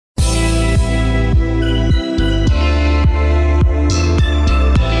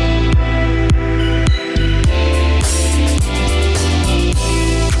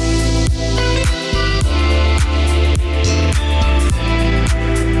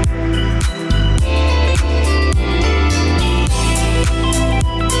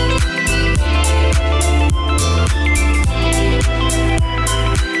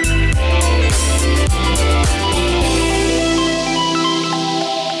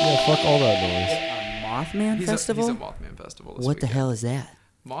fuck all that noise? Mothman Festival? He's a Mothman Festival this What the weekend. hell is that?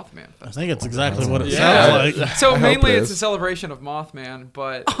 Mothman Festival. I think it's exactly what it Yeah. sounds like. So mainly it it's is. a celebration of Mothman,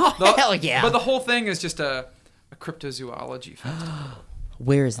 but hell yeah. But the whole thing is just a cryptozoology festival.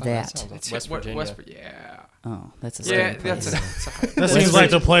 Where is That that? sounds like It's West Virginia. yeah. Oh, that's a Yeah, scary that's place. a high. That seems like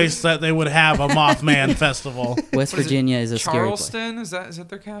the place that they would have a Mothman festival. West What is it? Virginia is a scary place. Charleston, is that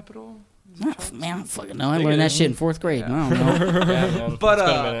their capital? Is it Man, I Charleston? don't fucking know. I learned that shit in 4th grade. Yeah. I don't know. Yeah, man. But, It's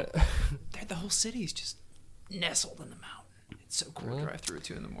been a minute. The whole city's just nestled in the mountain. It's so cool to drive through at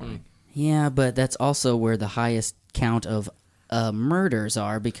 2 in the morning. Yeah, but that's also where the highest count of murders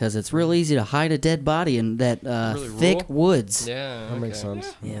are because it's real easy to hide a dead body in that Really thick rural? woods. Yeah, That makes okay.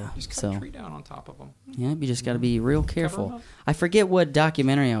 sense. Yeah, Just cut so a tree down on top of them. yeah, you just got to be real Cover careful. 'em up. I forget what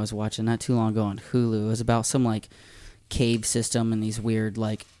documentary I was watching not too long ago on Hulu. It was about some like cave system and these weird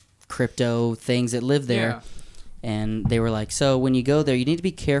like crypto things that live there. Yeah. And they were like, so when you go there, you need to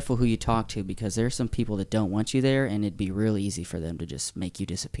be careful who you talk to because there's some people that don't want you there, and it'd be real easy for them to just make you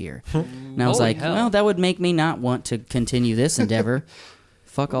disappear. And I was Holy like, hell. well, that would make me not want to continue this endeavor.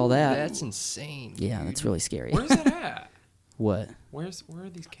 Fuck all that. That's insane. Yeah, dude. that's really scary. Where's that at? What? Where are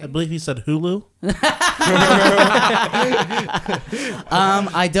these I caves? believe he said Hulu.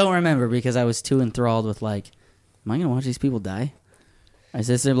 I don't remember because I was too enthralled with like, am I gonna watch these people die? I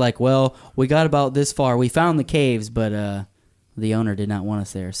said they're like, well, we got about this far. We found the caves, but the owner did not want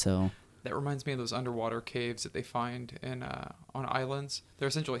us there. So That reminds me of those underwater caves that they find in on islands. They're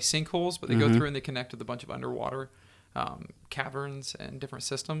essentially sinkholes, but they go through and they connect with a bunch of underwater caverns and different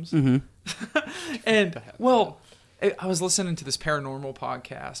systems. And well, I was listening to this paranormal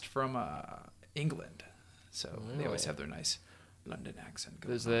podcast from England, so they always have their nice London accent going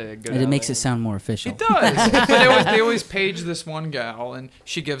There's on. the and it makes it sound more official. It does. But they always page this one gal, and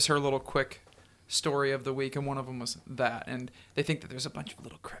she gives her little quick story of the week, and one of them was that. And they think that there's a bunch of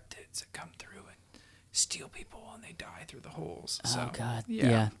little cryptids that come through and steal people, and they die through the holes. Oh So, God, Yeah.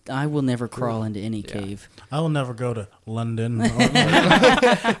 yeah. I will never crawl into any Yeah. cave. I will never go to London.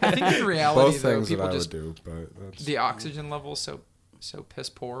 I think in reality, Both though, things that people I would just do, but that's the oxygen level is so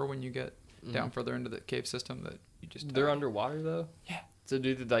piss poor when you get down further into the cave system that you just They're die. underwater though. Yeah. So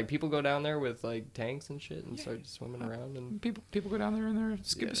do like people go down there with like tanks and shit and start swimming around and People go down there in their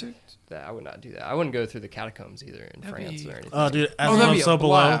scuba Yeah. suits. that I would not do that. I wouldn't go through the catacombs either in That'd France be- or anything. Oh, dude, as Oh, that'd above, be a so below.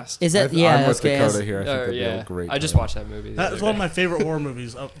 blast. Is that I'm yeah? with Okay, Dakota here. I think that'd be yeah. a great. I just time. watched that movie. the That's other one of day. my favorite horror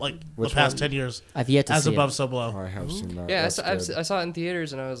movies of like Which the past one? 10 years. I've yet to As see above, it. so Oh, below. I have seen that. Yeah, That's I good. saw it in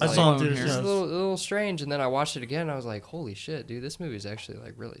theaters and I was I like, saw it in Alone theaters. here. this is yes. a little strange. And then I watched it again and I was like, holy shit, dude, this movie is actually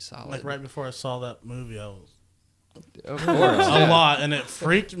like really solid. Like right before I saw that movie, I was Of course. a lot, and it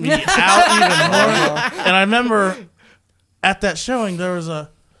freaked me out even more. And I remember at that showing there was a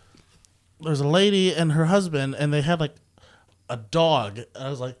lady and her husband, and they had like a dog. And I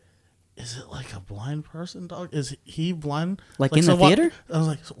was like, is it like a blind person dog? Is he blind? Like in the why- theater? I was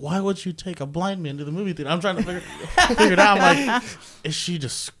like, so why would you take a blind man to the movie theater? I'm trying to figure it out. I'm like, does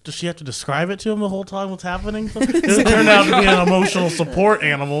she have to describe it to him the whole time what's happening? It turned out to be an emotional support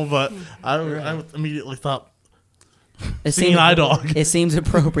animal, but I immediately thought, seeing eye dog. It seems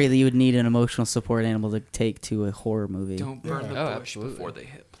appropriate that you would need an emotional support animal to take to a horror movie. Don't burn the Oh, bush absolutely. before they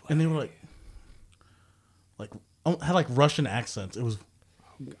hit play. And they were had like Russian accents. It was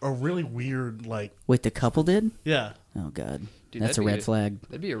a really weird, like, Wait, the couple did? yeah. Oh God, Dude, that's a that'd red be- flag.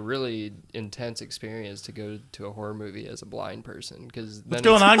 That'd be a really intense experience to go to a horror movie as a blind person. Because What's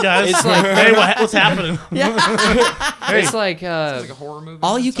going on, guys? It's like- hey, what's happening? It's like, It's like a horror movie.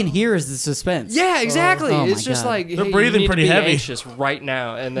 All in you can itself. hear is the suspense. yeah, exactly. Oh, it's my just God. like They're hey, breathing you need pretty to be heavy. anxious right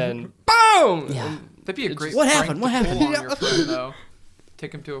now, and then boom. Yeah. That'd be a great. What prank happened? to What happened? pull on your friend, though.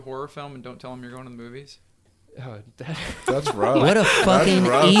 Take him to a horror film and don't tell him you're going to the movies. Oh, that, That's rough. What a fucking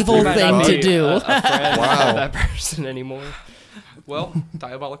rough, evil dude. might thing not to be do. A friend Wow. of that person anymore. Well,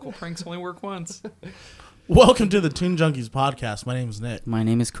 diabolical pranks only work once. Welcome to the Toon Junkies podcast. My name is Nick, My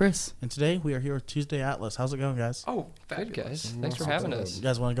name is Chris. and today we are here with Tuesday Atlas. How's it going, guys? Oh, Good fabulous. guys, thanks for having us. You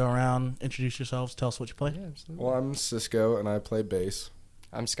guys want to go around, introduce yourselves, tell us what you play? Yeah, absolutely. Well, I'm Cisco and I play bass.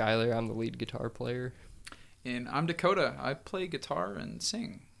 I'm Skylar. I'm the lead guitar player. And I'm Dakota. I play guitar and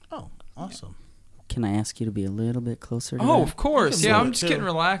sing. Oh, awesome. Can I ask you to be a little bit closer to Oh, that? of course. You can Yeah, move I'm it, just too. getting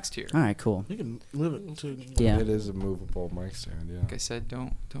relaxed here. All right, cool. You can move it to. Yeah. It is a movable mic stand, yeah. Like I said,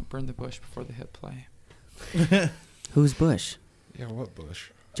 don't burn the bush before they hit play. Who's Bush? Yeah, what bush?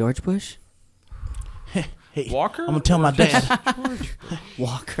 George Bush? Hey, Walker? I'm gonna tell my dad.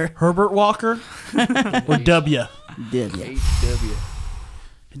 Walker? Herbert Walker or W. Did ya? HW.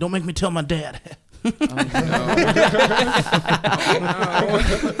 Don't make me tell my dad.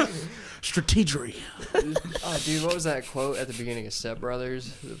 strategery. Oh, dude, what was that quote at the beginning of Step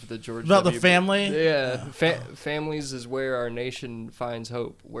Brothers? The George About the W. family? Yeah. Families is where our nation finds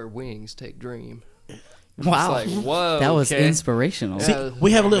hope, where wings take dream. Wow. It's like, whoa. That was okay. inspirational. Yeah. See,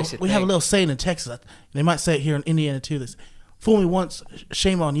 we have a Makes little you we have a think. little saying in Texas. They might say it here in Indiana too. This, fool me once,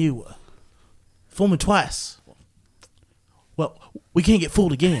 shame on you. Fool me twice. Well, we can't get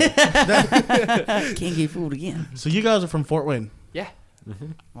fooled again. Can't get fooled again. So you guys are from Fort Wayne. Yeah.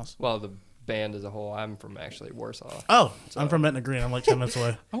 Awesome. Well, the band as a whole, I'm from actually Warsaw. Oh, I'm from Etna Green. I'm like 10 minutes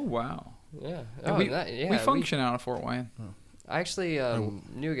away. Oh wow. Yeah. And Oh, we, we function out of Fort Wayne. I actually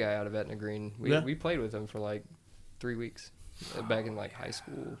knew a guy out of Etna Green. We played with him for like 3 weeks back in like high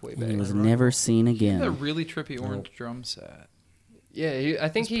school, way back. He was never seen The again. really trippy orange drum set. Yeah, I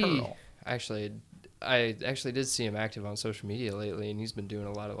think It's he Pearl. I actually did see him active on social media lately, and he's been doing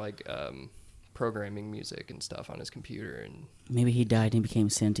a lot of like programming music and stuff on his computer. And Maybe he died and became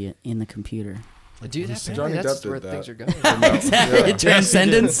sentient in the computer. dude, Johnny that's Depp where did things that. are going. Exactly.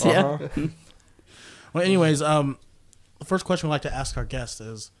 Transcendence. Yeah. Uh-huh. Well, anyways, the first question we like to ask our guests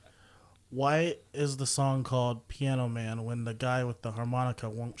is, why is the song called Piano Man when the guy with the harmonica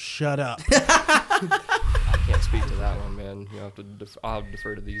won't shut up? I can't speak to that one, man. You have to. I'll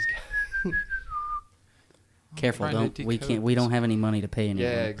defer to these guys. Careful, Trying to don't we decode can't we don't have any money to pay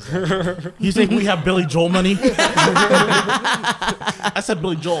anyone. Yeah, exactly. You think we have Billy Joel money? I said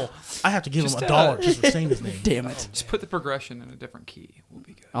Billy Joel. I have to give him Just, $1 just for saying his name. Damn it. Just put the progression in a different key. We'll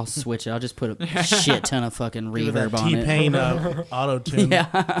be good. I'll switch it. I'll just put a shit ton of fucking Give it that reverb on it. T-Pain auto tune.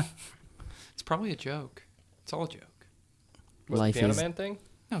 Yeah. It's probably a joke. It's all a joke. What, Life the Piano is- Man thing?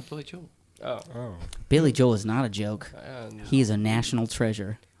 No, Billy Joel. Oh, Oh. Billy Joel is not a joke. He is a national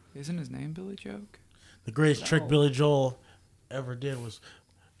treasure. Isn't his name Billy Joke? The greatest trick Billy Joel ever did was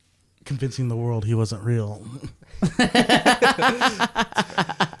convincing the world he wasn't real.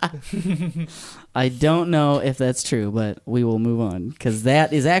 I don't know if that's true, but we will move on because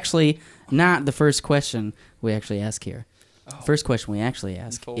that is actually not the first question we actually ask here. First question we actually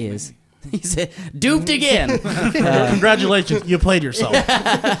ask told is, me. he said, duped again. Congratulations, you played yourself.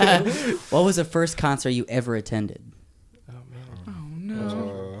 What was the first concert you ever attended? oh man. Oh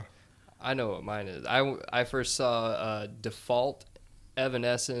no. I know what mine is. I first saw Default,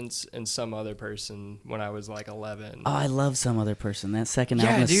 Evanescence, and some other person when I was like 11. Oh, I love Some Other Person. That second Yeah,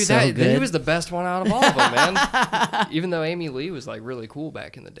 album is dude, so good. he was the best one out of all of them, man. Even though Amy Lee was like really cool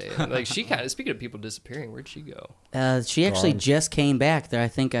back in the day. Like she kind of, speaking of people disappearing, where'd she go? She actually Gone. just came back. There, I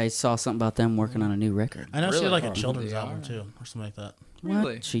think I saw something about them working on a new record. I know she had Really? like a children's They album are. too, or something like that.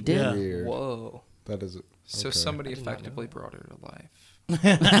 Really? What? She did. Yeah. Weird. Whoa. That is. So okay. somebody I did not know effectively that. brought her to life.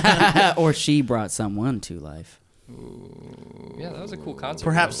 Or she brought someone to life. Yeah, that was a cool concert.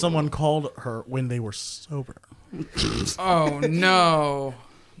 Perhaps someone called her when they were sober. Oh no.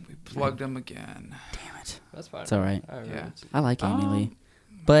 We plugged him again. That's fine. It's all right. Yeah. I like Amy Lee.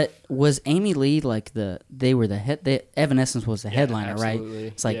 But was Amy Lee like they were the head? Evanescence was the headliner, absolutely.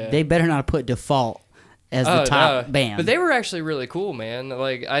 right? It's like Yeah. they better not have put Default as the top no. band. But they were actually really cool, man.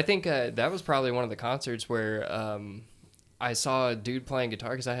 Like I think that was probably one of the concerts where I saw a dude playing guitar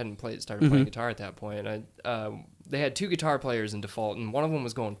because I hadn't started playing guitar at that point. They had two guitar players in Default, and one of them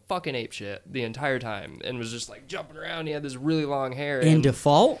was going fucking ape shit the entire time and was just like jumping around. He had this really long hair. in and,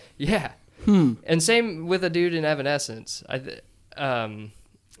 Default. yeah. And same with a dude in Evanescence.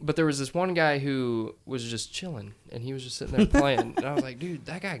 But there was this one guy who was just chilling, and he was just sitting there playing. And I was like, dude,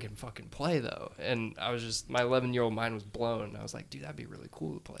 that guy can fucking play, though. And I was just, my 11-year-old mind was blown. I was like, dude, that'd be really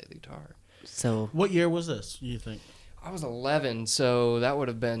cool to play the guitar. So What year was this, you think? I was 11, so that would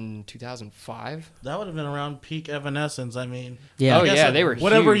have been 2005. That would have been around peak Evanescence. I mean, Yeah. Oh, I guess yeah, they were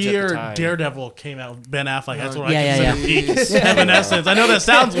whatever huge at the year time. Daredevil came out, Ben Affleck. That's what Yeah, I yeah, consider peak Evanescence. I know that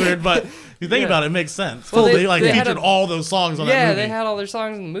sounds weird, but if you think Yeah. about it, it makes sense. Well, they they had featured a- all those songs on that Yeah, movie. they had all their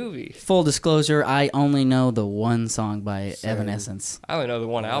songs in the movie. full disclosure, I only know the one song by Evanescence. I only know the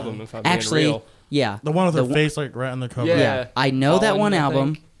one album, if I'm Actually, being real. yeah. the one with her The- face like right on the cover. Yeah. Yeah, I know that Fallen, one I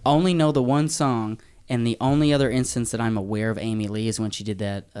album. think. Only know the one song, and the only other instance that I'm aware of Amy Lee is when she did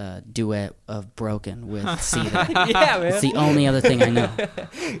that duet of "Broken" with Seether. Yeah, man. It's the only other thing I know.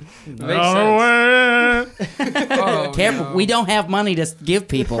 Makes sense. Oh, Careful, no. we don't have money to give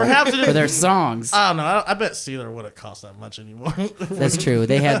people Perhaps it for their is- songs. I don't know. I bet Seether wouldn't cost that much anymore. That's true.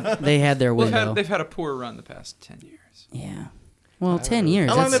 They had their They've window. they've had a poor run the past 10 years. Yeah. Well, 10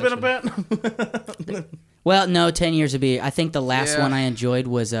 years. How long they that's- been a band? Well, no, 10 years would be. I think the last Yeah. one I enjoyed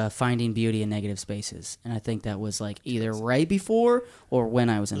was Finding Beauty in Negative Spaces. And I think that was like either right before or when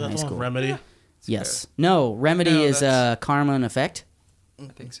I was in high That's one school. with Remedy. Yes. No, Remedy No, is that's- Karma and Effect. I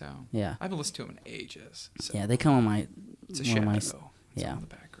think so. Yeah. I haven't listened to them in ages. So Yeah, they come on my it's a one of shadow. my It's yeah. on the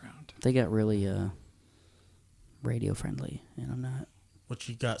background. They got really radio friendly, and I'm not. What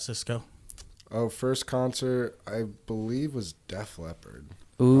you got, Cisco? Oh, first concert I believe was Def Leppard.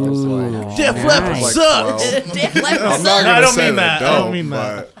 Ooh, like- Def nice. Leppard Like sucks. 12. Def Leppard I'm sucks. not gonna I don't say mean they that. I don't mean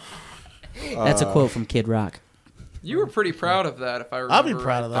that. but, That's a quote from Kid Rock. You were pretty proud of that, if I remember. I'll be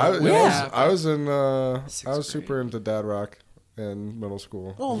proud of that. I was in. I Sixth was grade. super into dad rock in middle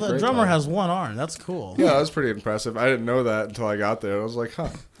school. Oh, It was a the great drummer time. has one arm. That's cool. Yeah, that was pretty impressive. I didn't know that until I got there. I was like, huh.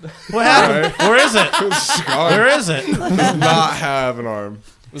 What happened? Where is it? Scott Where is it? does not have an arm.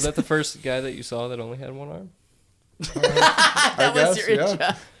 Was that the first guy that you saw that only had one arm? I was guess, your yeah.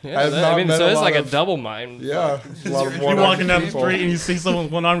 job. Yeah, I've not met so a it's lot like of- a double mind. Yeah. A lot of You're one-armed walking down the people. street and you see someone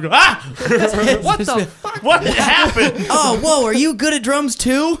with one arm go, ah! What the fuck? What happened? Oh, whoa, are you good at drums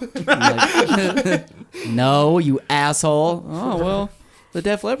too? I'm like, no, you asshole. Oh, well, the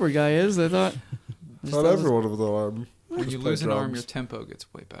Def Leppard guy is. I thought. Not everyone with an arm. When you Just play lose an arm, drums. your tempo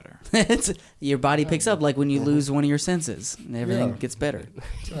gets way better. It's, your body picks up like when you lose one of your senses. And everything Yeah. gets better.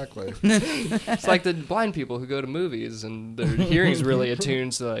 Exactly. It's like the blind people who go to movies and their hearing's really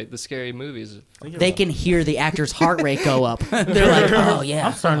attuned to like the scary movies. They can hear the actor's heart rate go up. They're like, oh, yeah.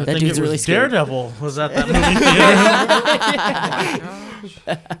 I'm starting to that think dude's it was really scary. Daredevil was at that movie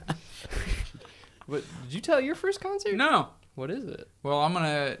theater. What, did you tell your first concert? No. What is it? Well, I'm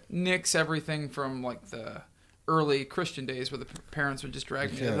gonna nix everything from like the early Christian days where the parents would just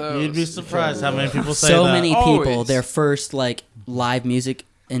drag me to Yeah. those. You'd be surprised how many people say So that. many people, Always. their first like live music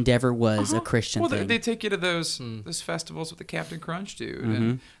endeavor was a Christian Well, thing. they take you to those festivals with the Captain Crunch dude, Mhm.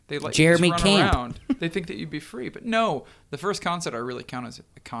 and they let Jeremy you just Camp. run around. They think that you'd be free, but no. The first concert I really count as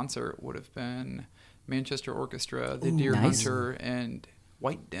a concert would have been Manchester Orchestra, The Deer nice. Hunter, and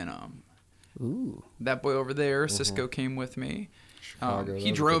White Denim. Ooh. That boy over there, Cisco, came with me. Chicago, that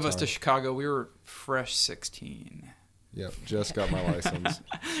He was a drove good us to time. Chicago. We were fresh 16. Yep, just got my license.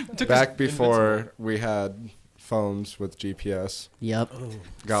 Took Back us- before we had phones with GPS. Yep.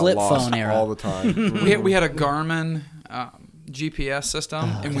 Got Flip lost phone era. all the time. we had a Garmin GPS system,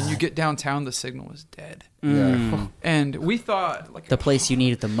 and when you get downtown, the signal was dead. Yeah. And we thought like The place you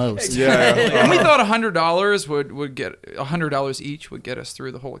need it the most. Yeah. and we thought $100 would get $100 each would get us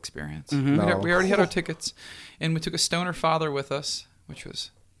through the whole experience. No. We already had our tickets, and we took a stoner father with us, which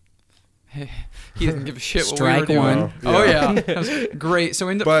was he didn't give a shit what Strike we were doing. one. Oh yeah, that was great. So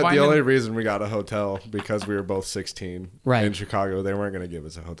we ended up But finding the only reason we got a hotel because we were both 16 Right. in Chicago. They weren't going to give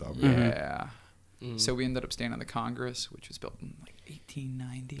us a hotel. yeah. So we ended up staying on the Congress, which was built in like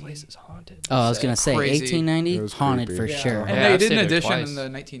 1890. Place is haunted. Oh, I was gonna say Crazy. 1890 It was haunted creepy. for Yeah. sure. And Yeah, they I've did an stayed there edition twice. in the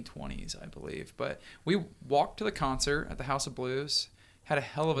 1920s, I believe. But we walked to the concert at the House of Blues, had a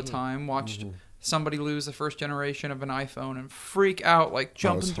hell of a time, watched somebody lose the first generation of an iPhone and freak out, like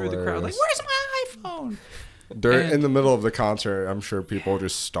jumping was through the crowd, like, hilarious. where's my iPhone? And- In the middle of the concert, I'm sure people were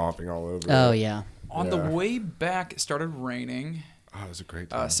just stomping all over. Oh it. yeah. On the Yeah. way back, it started raining. Oh, it was a great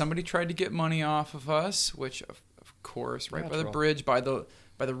time. Somebody tried to get money off of us, which, of course, right by the Natural. bridge, by the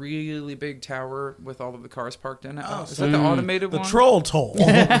really big tower with all of the cars parked in it. Oh, Is that the automated The one? troll toll.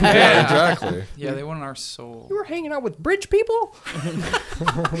 yeah, exactly. Yeah, they wanted our soul. You were hanging out with bridge people?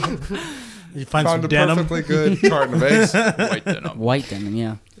 You find Found some a denim. perfectly good carton of eggs. White denim. White denim,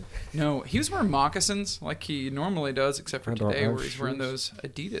 yeah. No, he was wearing moccasins like he normally does, except for I don't today have where he's wearing shoes.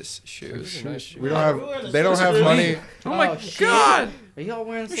 those Adidas shoes. Nice shoes. We don't have. They don't have money. Oh my god! Are y'all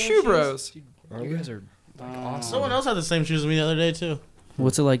wearing They're shoe bros. You guys are like awesome. Someone else had the same shoes as me the other day too.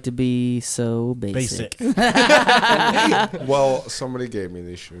 What's it like to be so basic? Basic. Well, somebody gave me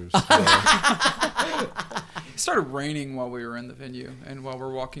these shoes. It started raining while we were in the venue and while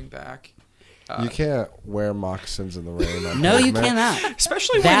we're walking back. You can't wear moccasins in the rain. on No, you pavement. cannot.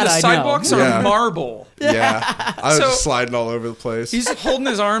 Especially when That the I know. sidewalks are Yeah. marble. Yeah, I was So- just sliding all over the place. He's holding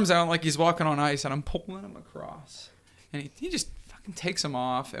his arms out like he's walking on ice, and I'm pulling him across. And he just fucking takes them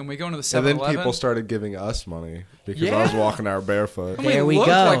off, and we go into the and 7-Eleven. then people started giving us money because I was Yeah. walking out barefoot. and There we looked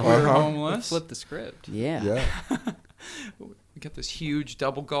go. like we were Uh-huh. homeless. Flip the script. Yeah. Yeah, We got those huge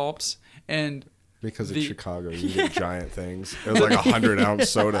double gulps, and because it's The- Chicago, you get giant things. It was like 100-ounce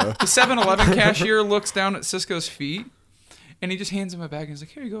soda. the 7-Eleven cashier looks down at Cisco's feet, and he just hands him a bag, and he's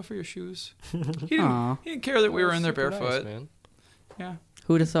like, "Here you go for your shoes." He Aw. didn't care that we were in there Super nice, barefoot. man. Yeah,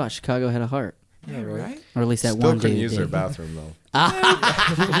 Who would have thought Chicago had a heart? yeah, right. Or at least that Still one couldn't dude use their did. bathroom though.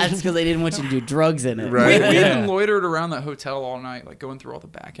 That's because they didn't want you to do drugs in it. Right. We Yeah. even loitered around that hotel all night, like going through all the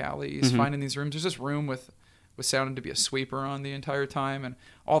back alleys, Mm-hmm. finding these rooms. There's this room with sounded to be a sweeper on the entire time, and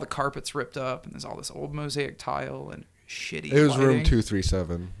all the carpets ripped up, and there's all this old mosaic tile and shitty. It was room lighting.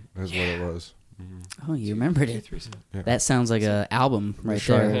 237 is what it was. Oh, you remembered it. 237. Yeah. That sounds like a album right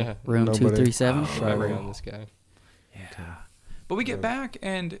Sure. there. Yeah. Room Nobody- 237. Memory on this guy. Yeah. But we get back,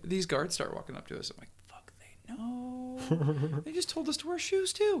 and these guards start walking up to us. I'm like, fuck, they know. They just told us to wear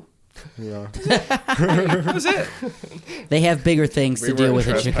shoes, too. Yeah. That was it. They have bigger things to deal with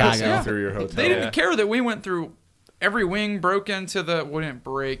in Chicago. Through your hotel. They didn't care that we went through every wing, broke into the... We didn't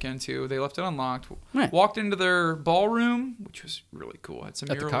break into. They left it unlocked. Right. Walked into their ballroom, which was really cool. Had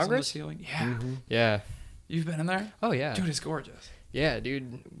some At the murals on the Congress? ceiling. Yeah. Yeah. You've been in there? Oh yeah. Dude, it's gorgeous. Yeah,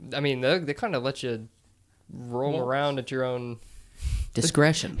 dude. I mean, they kind of let you roam around at your own.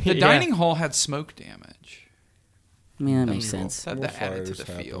 Discretion. The Yeah. dining hall had smoke damage. I mean, that makes Cool. sense. That More added to fires the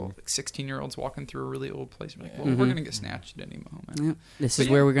feel. happen. Like 16-year-olds walking through a really old place. We're like, well, Mm-hmm. we're going to get snatched at any moment. Yep. This But is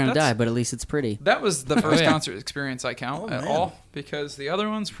yeah, where we're going to that's- die, but at least it's pretty. That was the first yeah. concert experience I count at man. all because the other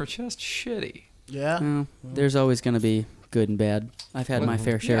ones were just shitty. Yeah. Well, there's always going to be good and bad. I've had my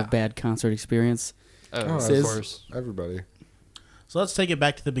fair share Yeah. of bad concert experience. Oh, of Sis. course. Everybody. So let's take it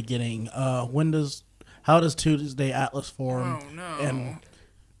back to the beginning. How does Tuesday Atlas form? Oh, no. And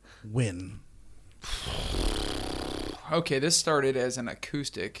when? Okay, this started as an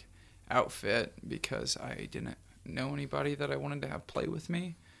acoustic outfit because I didn't know anybody that I wanted to have play with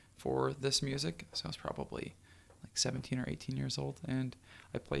me for this music. So I was probably like 17 or 18 years old, and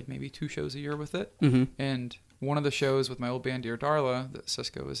I played maybe 2 shows a year with it. Mm-hmm. And one of the shows with my old band Dear Darla that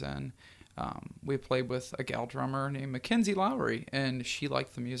Cisco was in, we played with a gal drummer named Mackenzie Lowry, and she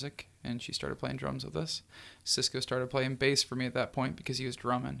liked the music, and she started playing drums with us. Cisco started playing bass for me at that point because he was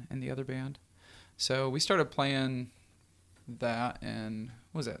drumming in the other band. So we started playing that in,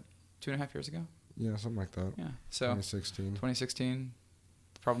 what was that, 2.5 years ago? Yeah, something like that. Yeah. So 2016. 2016,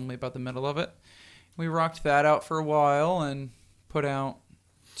 probably about the middle of it. We rocked that out for a while and put out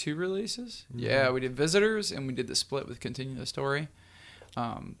 2 releases. Mm-hmm. Yeah, we did Visitors and we did the split with Continue the Story.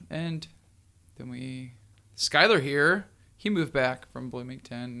 And then Skylar here, he moved back from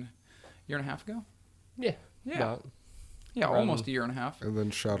Bloomington a year and a half ago. Yeah. Yeah. About- Yeah, Around- almost a year and a half. And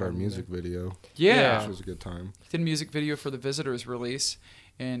then shot our music video, Yeah. which was a good time. Did a music video for the Visitors release,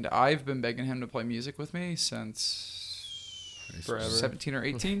 and I've been begging him to play music with me since Forever. 17 or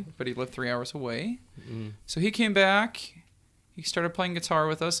 18, but he lived 3 hours away. Mm. So he came back, he started playing guitar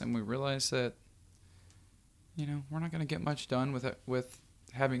with us, and we realized that, we're not going to get much done with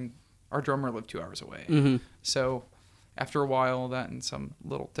having our drummer live 2 hours away. Mm-hmm. So after a while, that and some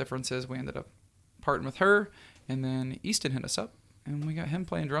little differences, we ended up parting with her, and then Easton hit us up, and we got him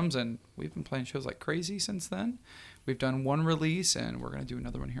playing drums, and we've been playing shows like crazy since then. We've done 1 release, and we're going to do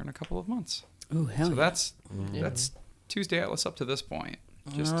another one here in a couple of months. Oh, hell So yeah. that's Tuesday Atlas up to this point.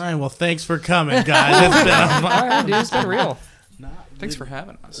 Just All right. Well, thanks for coming, guys. It's been All right, dude, it's been real. thanks for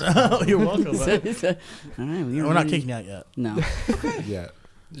having us. oh, you're welcome. All bud. right, We're not kicking you out yet. No. Yeah.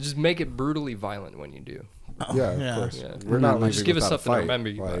 Just make it brutally violent when you do. Yeah, yeah. of course. Yeah. We're not leaving Just give us without a something to fight. remember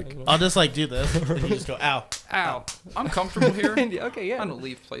you by. Like, I'll just do this, and you just go, ow. Ow. I'm comfortable here. Okay, yeah. I don't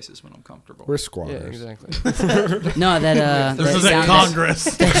leave places when I'm comfortable. we're Yeah, squatters. exactly. No, that This that is at sounded- Congress.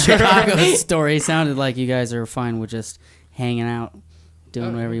 that Chicago story sounded like you guys are fine with just hanging out,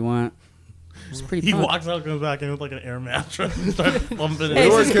 doing whatever you want. It's pretty He fun. walks out, comes back in with like an air mattress, and starts bumping Hey,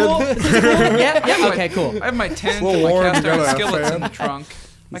 it. is this cool? Is this cool? Yeah. Okay, cool. I have my tent Well, and my Warren, cast you got iron a skillets fan? in the trunk.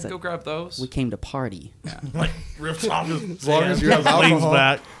 I He's can go like, grab those. We came to party. Like rips off his As long as you have leans alcohol.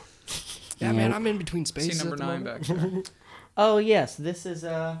 back. Yeah, Yeah. man, I'm in between See spaces. number at the 9 moment. back there. Oh yes, this is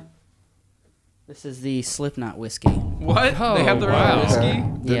the Slipknot whiskey. What? Oh, They have their wow. own whiskey? Okay.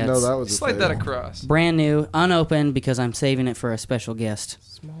 Didn't Yeah, know it's- that was a Slide thing. that across. Brand new, unopened because I'm saving it for a special guest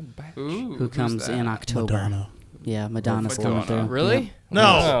Small batch. Ooh, who who's comes that? in October. Madonna. Yeah, Madonna's Madonna. coming through. Really?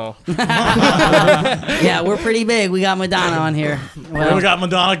 No. Oh. Yeah, we're pretty big. We got Madonna on here. Well, we got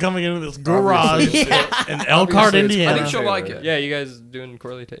Madonna coming into this garage in Elkhart, Obviously, it's Indiana. I think she'll like it. Yeah, you guys doing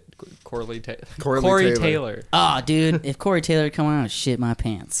Corey Corey Taylor. Taylor. Oh, dude, if Corey Taylor would come on, I'd shit my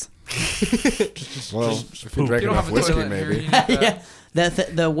pants. Well, if you drank You don't enough have a whiskey, toilet in here. maybe. You need that. Yeah,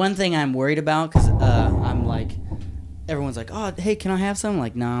 the one thing I'm worried about because I'm like, everyone's like, oh, hey, can I have some? I'm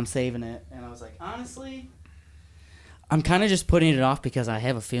like, no, I'm saving it. And I was like, honestly, I'm kind of just putting it off because I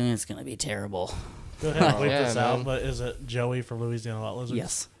have a feeling it's gonna be terrible. Go ahead and bleep Yeah, this man. out, but is it Joey from Louisiana Lot Lizards?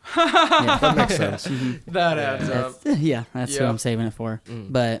 Yes. That makes sense. That adds up. That's who Yeah. I'm saving it for.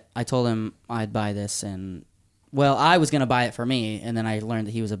 Mm. But I told him I'd buy this, and well, I was gonna buy it for me, and then I learned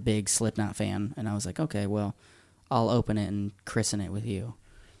that he was a big Slipknot fan, and I was like, okay, well, I'll open it and christen it with you.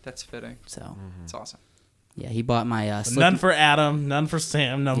 That's fitting. So It's awesome. yeah, he bought my None Slipknot. for Adam, none for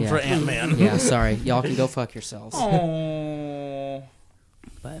Sam, none Yeah. for Ant-Man. Yeah, sorry, y'all can go fuck yourselves. Oh.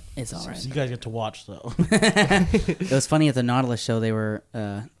 But it's all right. You guys get to watch, though. It was funny at the Nautilus show. They were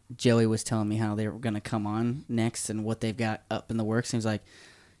Joey was telling me how they were gonna come on next and what they've got up in the works. He was like,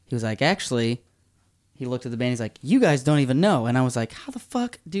 actually, he looked at the band. He's like, "You guys don't even know." And I was like, "How the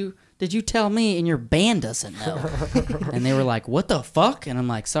fuck did you tell me and your band doesn't know?" And they were like, "What the fuck?" And I'm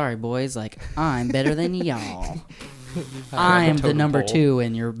like, "Sorry, boys. Like, I'm better than y'all. I am the totem number pole. 2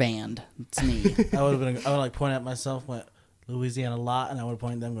 in your band. It's me." I would like point at myself, went Louisiana lot, and I would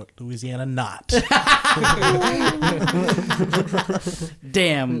point at them, and go Louisiana not.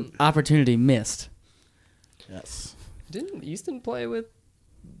 Damn, opportunity missed. Yes. Didn't Easton play with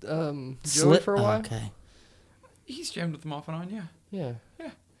Joey for a while? Okay. He's jammed with them off and on, yeah. Yeah.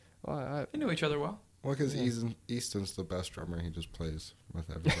 Yeah. Well, They knew each other well. Well, because Easton's the best drummer. He just plays with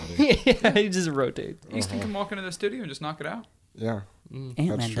everybody. yeah, he just rotates. Easton can walk into the studio and just knock it out. Yeah.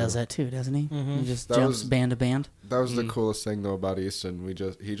 Ant-Man true. does that too, doesn't he? He just That jumps was- band to band. That was the coolest thing though about Easton.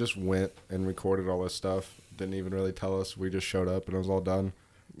 He just went and recorded all this stuff. Didn't even really tell us. We just showed up and it was all done.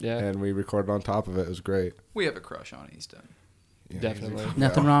 Yeah. And we recorded on top of it. It was great. We have a crush on Easton. Yeah, Definitely.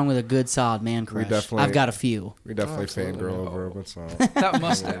 Nothing wrong with a good solid man crush. definitely- I've got a few. We definitely absolutely. fangirl over him. It's not. That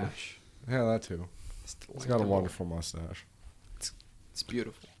mustache. Yeah, that too. He's got a wonderful mustache. It's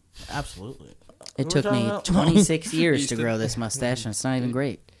beautiful. Absolutely. It What took we're me talking 26 years to Easton. grow this mustache, and it's not even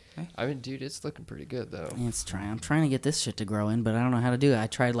great. I mean, dude, it's looking pretty good though. I'm trying to get this shit to grow in, but I don't know how to do it. I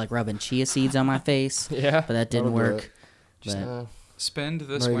tried like rubbing chia seeds on my face, Yeah. but that didn't That'll do work. Just But spend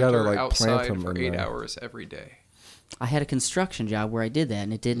this No, you gotta, winter like, plant outside them for in 8 there. hours every day. I had a construction job where I did that,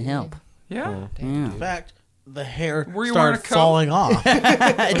 and it didn't help. Yeah. Yeah. In fact, the hair Were you wearing started a coat? falling off.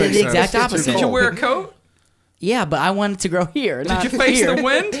 I did the exact sense. opposite. Did you wear a coat? Yeah, but I wanted to grow here. Did you face here. the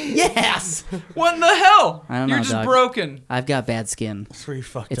wind? Yes. What in the hell? I don't You're know, just dog. broken. I've got bad skin. That's where you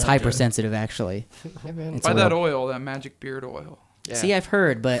fucked It's up, hypersensitive, actually. Yeah, man. It's Buy a that real- oil, that magic beard oil. Yeah. See, I've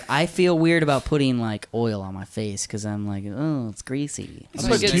heard, but I feel weird about putting like oil on my face because I'm like, oh, it's greasy. I It's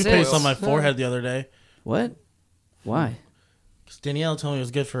put like getting toothpaste oils. on my forehead the other day. What? Why? 'Cause Danielle told me it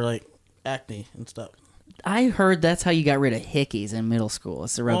was good for like acne and stuff. I heard that's how you got rid of hickeys in middle school.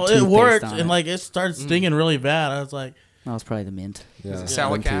 It's to rub Well, it toothpaste worked, on and it. like it started stinging really bad. I was like, That was probably the mint. Yeah.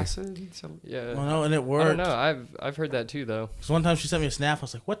 Salic Minty. acid. Yeah. well, no, and it I don't worked. know. I've heard that too though. Because one time she sent me a snap. I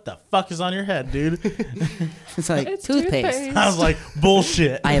was like, "What the fuck is on your head, dude?" It's like It's toothpaste. I was like,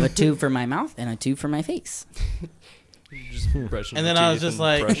 "Bullshit." I have a tube for my mouth and a tube for my face. Just brushing And your then I was teeth just and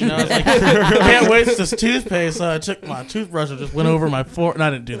like, brushing I was like, can't waste this toothpaste. So I took my toothbrush and just went over my forehead. No, I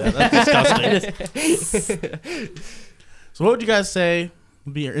didn't do that. That's disgusting. So what would you guys say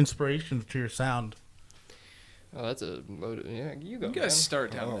would be your inspiration to your sound? Oh, that's a load. Yeah, you go. You guys man.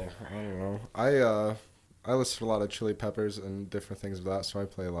 start down Oh, there. I don't know. I listen to a lot of Chili Peppers and different things of that, so I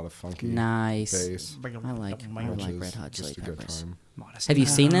play a lot of funky Nice. bass. I like which is Red Hot Chili just a good Peppers. time. Modest. Have you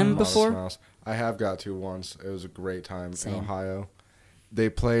seen them Modest before? Mouse. I have got to once. It was a great time Same. in Ohio. They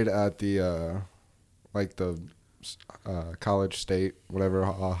played at the College State, whatever,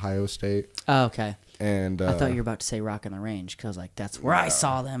 Ohio State, Oh, okay. and I thought you were about to say Rock in the Range because like that's where I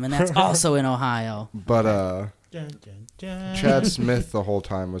saw them, and that's also in Ohio. But Chad Chad Smith the whole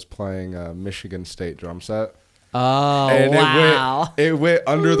time was playing Michigan State drum set. Oh And wow! it went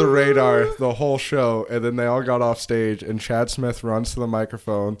under the radar the whole show, and then they all got off stage, and Chad Smith runs to the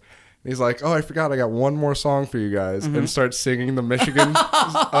microphone. And he's like, "Oh, I forgot, I got one more song for you guys," and starts singing the Michigan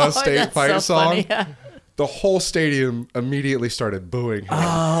State That's fight so song. funny. The whole stadium immediately started booing him.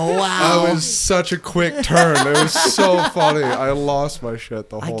 Oh That wow! was such a quick turn. It was so funny. I lost my shit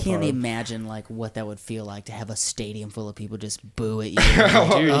the I whole can't time. imagine like what that would feel like to have a stadium full of people just boo at you.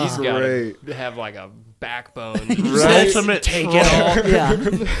 Dude, he's got Great. to have like a backbone. Right? ultimate Take troll. it all.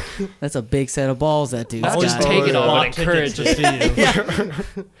 Yeah, that's a big set of balls that dude's Not got. just take it all, Bought but tickets encourage to it.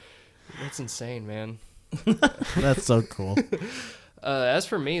 see you. That's insane, man. That's so cool. As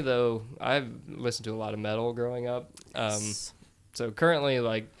for me, though, I've listened to a lot of metal growing up. So currently,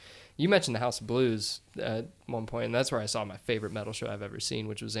 like, you mentioned the House of Blues at one point, and that's where I saw my favorite metal show I've ever seen,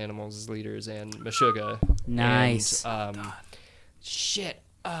 which was Animals as Leaders and Meshuggah. Nice. And,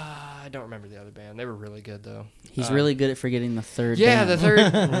 I don't remember the other band. They were really good, though. He's really good at forgetting the third. Yeah, band. the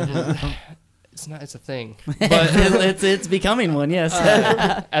third... It's a thing. But it's becoming one. Yes.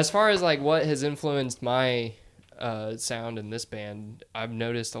 as far as, like, what has influenced my sound in this band, I've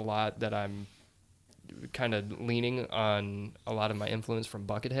noticed a lot that I'm kind of leaning on a lot of my influence from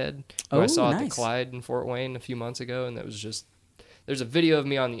Buckethead, who I Oh, saw at the nice. Clyde in Fort Wayne a few months ago, and that was just, there's a video of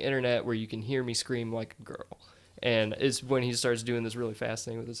me on the internet where you can hear me scream like a girl, and it's when he starts doing this really fast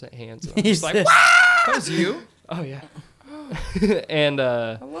thing with his hands, and I'm just like, That was you. oh yeah. And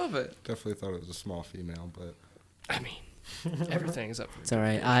I love it. Definitely thought it was a small female, but I mean, everything is up for It's all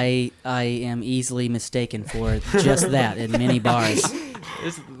right. I am easily mistaken for just that in many bars.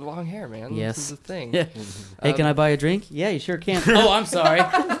 It's long hair, man. Yes. This is a thing. Yeah. Hey, can I buy a drink? Yeah, you sure can. Oh, I'm sorry.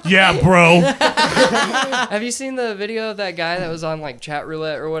 Yeah, bro. Have you seen the video of that guy that was on like chat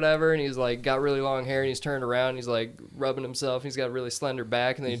roulette or whatever, and he's like got really long hair and he's turned around, and he's like rubbing himself, he's got a really slender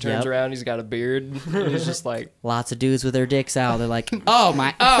back, and then he turns Yep. around, he's got a beard, and he's just like, Lots of dudes with their dicks out. They're like,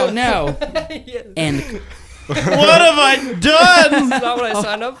 oh no. And What have I done? that's not what I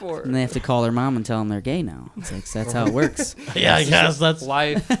signed up for. they have to call their mom and tell them they're gay now. It's like, that's how it works. Yeah, I guess that's.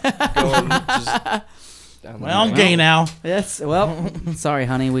 Life going just down the Well, I'm drain. gay now. Yes. Well, sorry,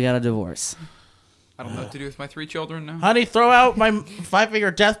 honey. We got a divorce. I don't know what to do with my 3 children now. Honey, throw out my Five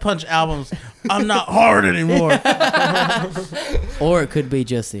Finger Death Punch albums. I'm not hard anymore. Or it could be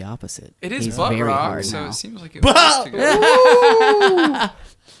just the opposite. It is He's butt very rock, hard so now. it seems like it was to go.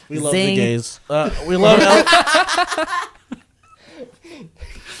 We love Zing. the gays. We love.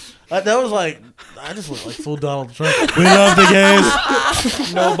 That was like. I just look like full Donald Trump. We love the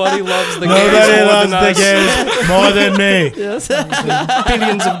gays. Nobody loves the Nobody gays more loves than the us. gays more than me.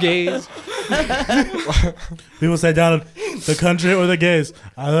 Billions of gays. People say, Donald, the country or the gays?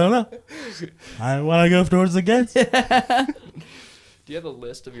 I don't know. I want to go towards the gays. Do you have a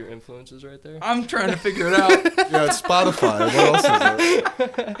list of your influences right there? I'm trying to figure it out. Yeah, it's Spotify. What else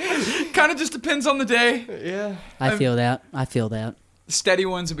is it? Kind of just depends on the day. Yeah. I feel that. I feel that. The steady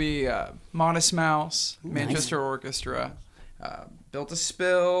ones would be Modest Mouse, Manchester Orchestra, Built to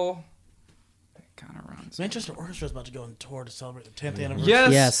Spill. It kind of runs. Manchester Orchestra is about to go on tour to celebrate the 10th anniversary.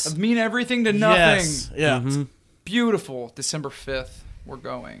 Yes, Yes. Mean Everything to Nothing. Yes. Yeah. Mhm. Beautiful. December 5th, we're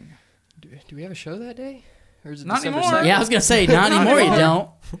going. Do we have a show that day? Or is it Not December anymore. 2nd? Yeah, I was gonna say not Not anymore. You anymore.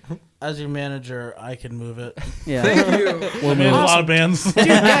 don't. As your manager, I can move it. Yeah. Thank you. We'll I mean, move. a lot of bands. Dude,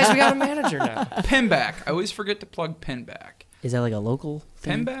 guys, we got a manager now. Pinback. I always forget to plug Pinback. Is that like a local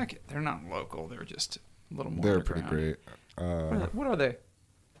thing? Pinback, they're not local. They're just a little more They're pretty underground. great. What are they?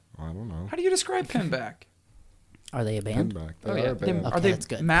 I don't know. How do you describe Pinback? Are they a band? Pinback. Oh, They yeah. are a band. Okay, Are they that's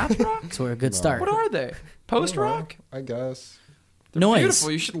good. math rock? That's where a good No. start. What are they? Post I don't know. rock? I guess. They're Noise.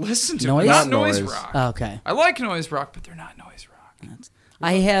 beautiful. You should listen to Noise? them. Not Not noise noise. rock. Oh, okay. I like noise rock, but they're not noise rock.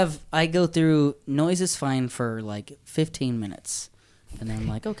 I go through noise is fine for like 15 minutes, and then I'm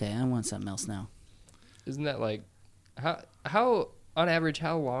like, okay, I want something else now. Isn't that like how on average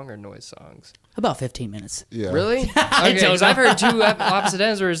how long are noise songs? About 15 minutes. Yeah. Really? Okay, don't because know. I've heard two opposite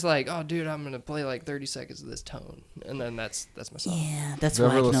ends where it's like, oh, dude, I'm gonna play like 30 seconds of this tone, and then that's my song. Yeah, that's You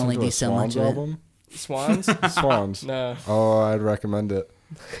why ever I can listen only to do a so much Swans of it. album? Swans? Swans. No. Oh, I'd recommend it.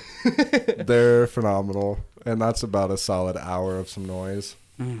 They're phenomenal, and that's about a solid hour of some noise.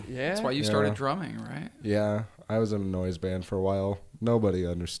 Yeah. That's why you Yeah. started drumming, right? Yeah, I was in a noise band for a while. Nobody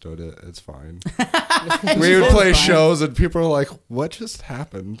understood it. It's fine. We would play shows, and people are like, "What just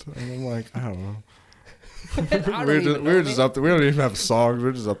happened?" And I'm like, "I don't know." We were just up there. We don't even have songs.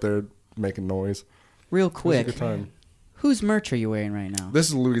 We're just up there making noise. Real It was a quick, good time. whose merch are you wearing right now? This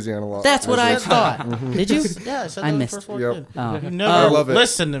is Louisiana Law. That's what I thought. Did you? Yeah, I said I that missed. first word Yep. in. Oh. You never I love it.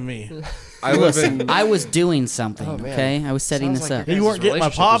 listen to me. I live Listen, in. I was doing something. Oh, man. Okay, I was setting Sounds this like up. your You guys' weren't getting my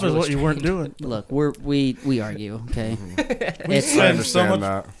relationship pop is is really what you weren't doing. Look, we argue. Okay. We It's spend so understand much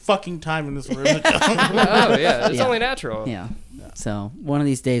that. fucking time in this room. Oh yeah, it's Yeah. only natural. yeah. So one of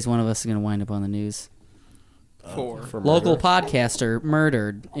these days, one of us is gonna wind up on the news. For Local murder. podcaster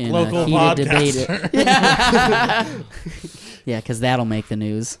murdered in Local a heated debate. podcaster. Yeah, because that'll make the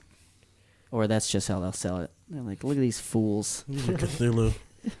news. Or that's just how they'll sell it. They're like, look at these fools. You need Cthulhu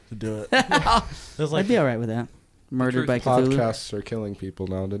to do it. It's I'd like be all right with that. Murdered by truth Cthulhu. Podcasts are killing people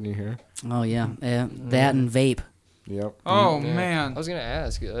now. Didn't you hear? Oh yeah, that and vape. Yep. Oh Yeah. man. I was gonna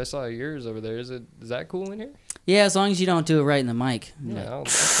ask. I saw yours over there. Is that cool in here? Yeah, as long as you don't do it right in the mic. Yeah.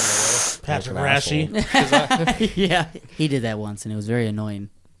 That's Patrick Like an Rashi. Yeah, he did that once, and it was very annoying.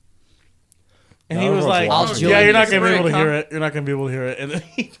 And he No, was like, I'll join yeah, you're not you. going to be able to Break, hear huh? it. You're not going to be able to hear it. And then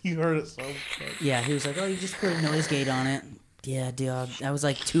you heard it so much. Yeah, he was like, "Oh, you just put a noise gate on it." Yeah, dog. I was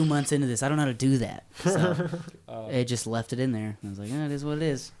like 2 months into this. I don't know how to do that. So it just left it in there. I was like, "Yeah, it is what it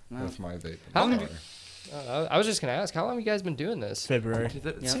is." Well, That's my vape. How long Sorry. I was just gonna ask, how long have you guys been doing this? February. Did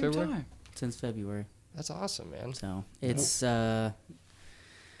that at the Yeah. same February? time. since February. That's awesome, man. So it's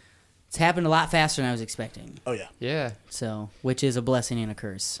happened a lot faster than I was expecting. Oh, yeah. Yeah. So, which is a blessing and a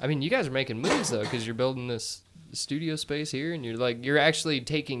curse. I mean, you guys are making moves though, because you're building this studio space here, and you're actually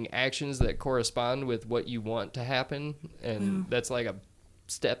taking actions that correspond with what you want to happen, and that's like a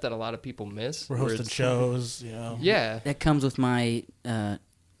step that a lot of people miss. We're where hosting it's- shows, you know. Yeah. That comes with my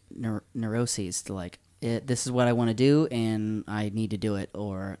neuroses to like, this is what I want to do, and I need to do it.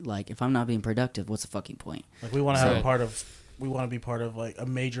 Or like, if I'm not being productive, what's the fucking point? Like, we want to have So- we want to be part of, like, a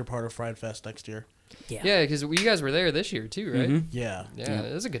major part of Fried Fest next year. Yeah, because you guys were there this year too, right? Mhm. Yeah. Yeah,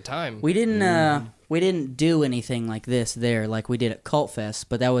 it was a good time. We didn't do anything like this there like we did at Cult Fest,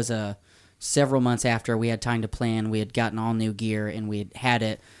 but that was several months after we had time to plan. We had gotten all new gear and we had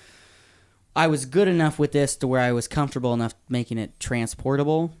it. I was good enough with this to where I was comfortable enough making it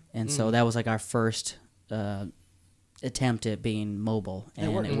transportable, and so that was like our first attempt at being mobile,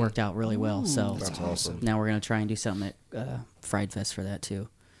 and it worked out really well. So That's awesome. now we're gonna try and do something at Fried Fest for that too.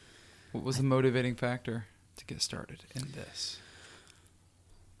 What was the motivating factor to get started in this?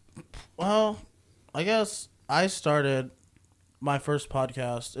 Well, I guess I started my first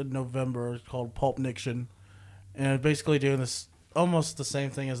podcast in November called Pulp Niction, and basically doing this almost the same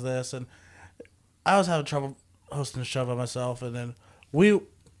thing as this. And I was having trouble hosting a show by myself, and then him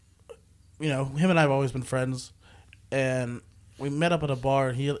and I have always been friends, and we met up at a bar,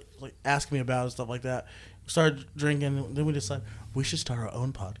 and he like asked me about it and stuff like that. We started drinking, and then we decided we should start our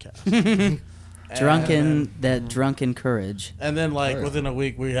own podcast. Drunken courage. And then within a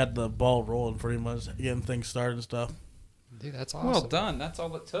week, we had the ball rolling, pretty much getting things started and stuff. Dude, that's awesome. Well done. That's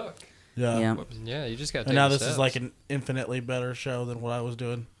all it took. Yeah. Yeah, you just got to And now this is like an infinitely better show than what I was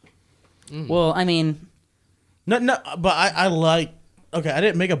doing. Well, I mean, No, but I like. Okay, I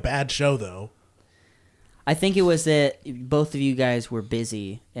didn't make a bad show though. I think it was that both of you guys were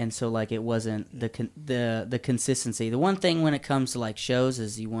busy, and so like it wasn't the consistency. The one thing when it comes to like shows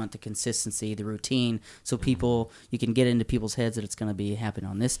is you want the consistency, the routine, so you can get into people's heads that it's going to be happening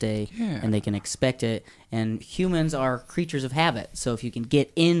on this day, and they can expect it. And humans are creatures of habit, so if you can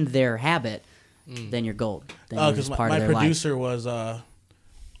get in their habit, then you're gold. Then you're Because just part my of their producer was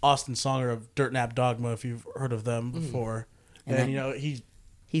Austin Songer of Dirt Nap Dogma, if you've heard of them before, And and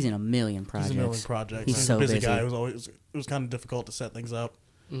he's in a million projects. he's in a million projects. He's He's so a busy busy. guy. It was kind of difficult to set things up,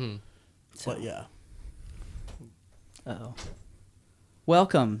 but yeah. Uh-oh.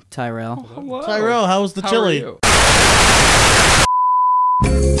 Welcome, Tyrell. Hello. Tyrell, how was the How chili? are you?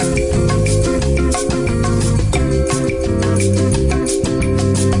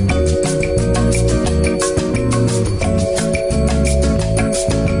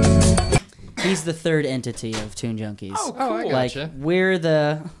 He's the third entity of Toon Junkies. Oh, Oh, I cool. like gotcha. we're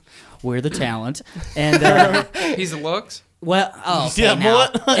the talent, and He's the looks. well, oh, okay, Yeah, now,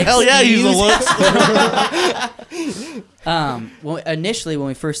 what? Hell yeah, he's excuse- a looks. Well, initially when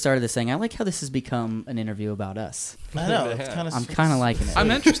we first started this thing, I like how this has become an interview about us. I know. It's kind of. I'm kind of liking it.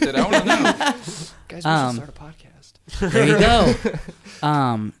 I'm interested. I want to know. Guys, we should start a podcast. There you go.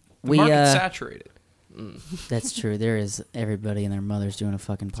 The market's saturated. That's true. There is everybody and their mothers doing a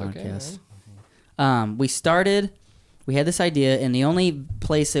fucking okay, podcast. We had this idea, and the only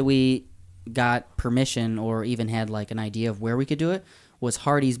place that we got permission or even had like an idea of where we could do it was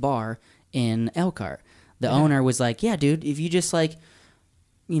Hardy's Bar in Elkhart. The owner was like, yeah, dude, if you just like,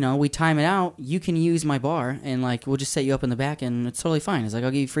 we time it out, you can use my bar, and like we'll just set you up in the back, and it's totally fine. It's like,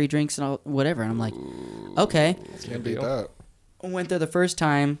 I'll give you free drinks and whatever. And I'm like, okay. Can't beat that. Went there the first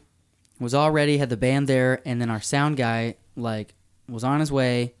time, was all ready, had the band there, and then our sound guy like was on his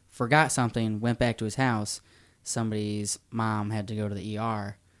way, forgot something, went back to his house. Somebody's mom had to go to the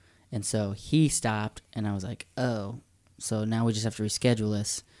ER, and so he stopped, and I was like, oh, so now we just have to reschedule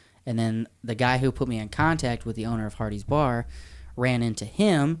this. And then the guy who put me in contact with the owner of Hardy's Bar ran into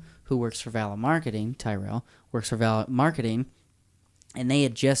him, who works for Valid Marketing. Tyrell works for Valid Marketing, and they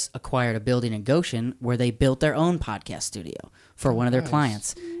had just acquired a building in Goshen where they built their own podcast studio for one of their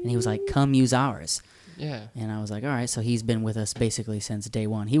clients. And he was like, come use ours. Yeah. And I was like, all right. So he's been with us basically since day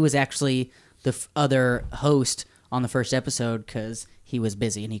one. He was actually the other host on the first episode because he was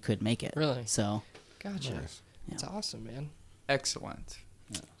busy and he couldn't make it. Really? So Gotcha. Nice. That's awesome, man. Excellent.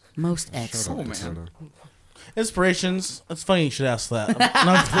 most Shut excellent. up, man. Dakota. Inspirations. It's funny you should ask that.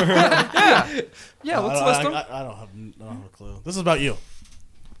 Yeah, let's list them. I don't have a clue. This is about you.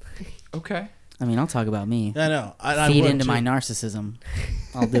 Okay. I mean, I'll talk about me. I know. I Feed would, into too. my narcissism.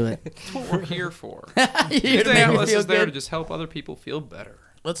 I'll do it. That's what we're here for. You're Tuesday gonna make me Atlas feel is there to good. just help other people feel better.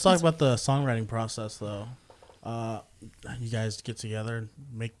 Let's talk about the songwriting process, though. You guys get together and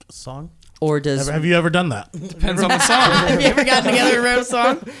make a song? Or does Have you ever done that? Depends on the song. have you ever gotten together and wrote a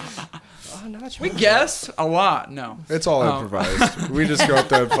song? Oh, not We guess a lot. No. It's all Oh. improvised. We just go up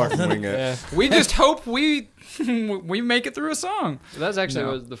there and fucking wing it. Yeah. We just hope we make it through a song. That's actually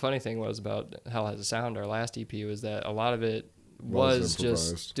No. what the funny thing was about Hell Has a Sound, our last EP, was that a lot of it Was was just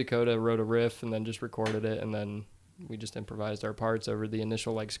improvised. Dakota wrote a riff and then just recorded it, and then we just improvised our parts over the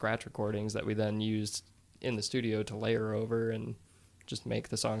initial like scratch recordings that we then used in the studio to layer over and just make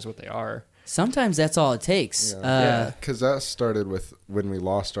the songs what they are. Sometimes that's all it takes. Yeah, because that started with when we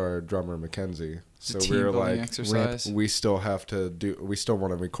lost our drummer Mackenzie. So It's a we were team-building like, exercise. we still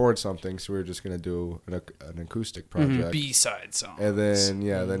want to record something, so we were just gonna do an acoustic project. B-side songs. And then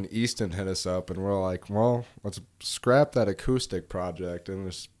then Easton hit us up, and we're like, well, let's scrap that acoustic project and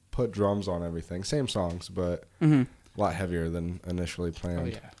just put drums on everything. Same songs, but a lot heavier than initially planned. Oh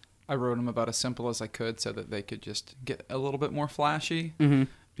yeah. I wrote them about as simple as I could so that they could just get a little bit more flashy.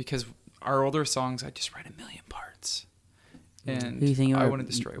 Because our older songs, I just write a million parts. And Who do you think you I are? want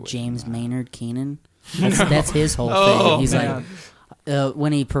to stray away James from that. Maynard Keenan. That's his whole Oh, thing. He's man. like,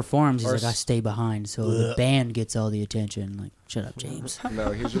 when he performs, he's Or like, I s- stay behind, so the band gets all the attention. Like, shut up, James.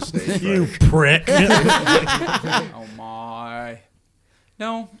 No, he's just stage You fright. prick. Oh my.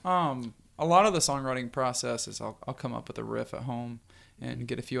 No, a lot of the songwriting process is I'll come up with a riff at home and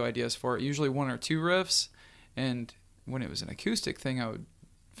get a few ideas for it. Usually one or two riffs, and when it was an acoustic thing, I would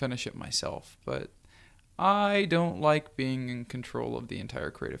finish it myself. But I don't like being in control of the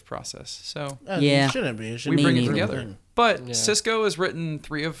entire creative process. So, Yeah. It shouldn't be. It should we be bring it neither. together. But Yeah. Cisco has written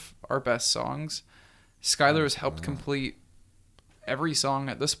 3 of our best songs. Skylar has helped complete every song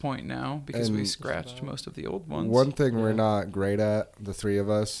at this point now because we And- scratched most of the old ones. One thing we're not great at, the three of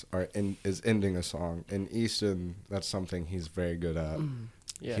us, is ending a song. And Easton, that's something he's very good at.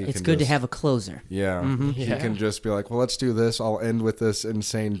 Yeah. He It's can good to just- have a closer. Yeah. He Yeah. can just be like, well, let's do this. I'll end with this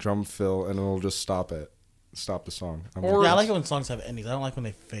insane drum fill, and it'll just stop it. Stop the song. I'm Or- Yeah, I like it when songs have endings. I don't like when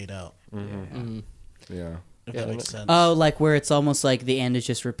they fade out. yeah. If Yeah, that makes sense. Oh, like where it's almost like the end is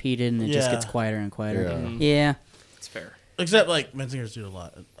just repeated and it just Yeah. gets quieter and quieter. Yeah. Yeah. It's fair. Except like Menzingers do it a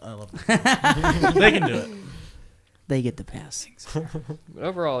lot. I love it. They can do it. They get the pass. But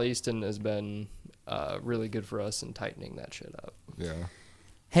overall, Easton has been really good for us in tightening that shit up. Yeah.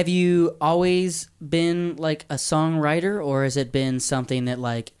 Have you always been like a songwriter, or has it been something that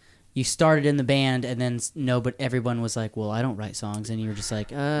like you started in the band and then but everyone was like, well, I don't write songs, and you were just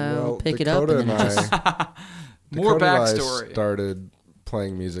like, I'll pick it up, Dakota and then it just More Dakota and I backstory. started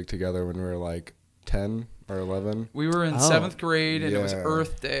playing music together when we were like 10 or 11. We were in Oh. 7th grade, and it was Yeah.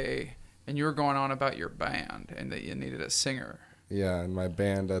 Earth Day, and you were going on about your band and that you needed a singer. Yeah, and my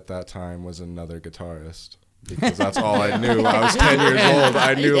band at that time was another guitarist because that's all I knew. I was 10 years old.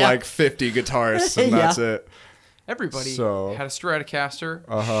 I knew Yeah. like 50 guitarists, and Yeah. that's it. Everybody So- had a Stratocaster,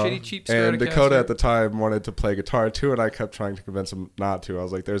 Uh-huh. shitty cheap Stratocaster. And Dakota at the time wanted to play guitar too, and I kept trying to convince him not to. I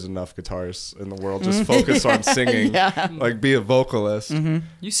was like, "There's enough guitarists in the world. Just focus on singing. Yeah. Like, be a vocalist."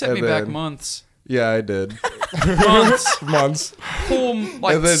 You set And me back then- months. Yeah, I did. Months. Months. Whole,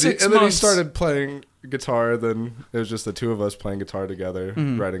 like, and then, 6 and then he months. started playing guitar. Then it was just the two of us playing guitar together,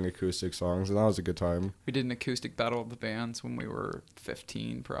 writing acoustic songs, and that was a good time. We did an acoustic battle of the bands when we were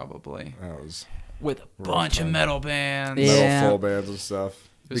 15, probably, That was with a bunch of metal bands. Yeah. metal full bands and stuff.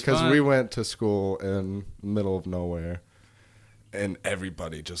 It was Because fun. we went to school in the middle of nowhere, and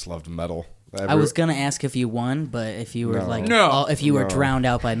everybody just loved metal. I was gonna ask if you won, but if you were No. like, No. if you were No. drowned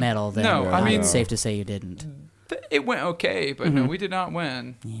out by metal, then No, I mean- it's safe to say you didn't. It went okay, but no, we did not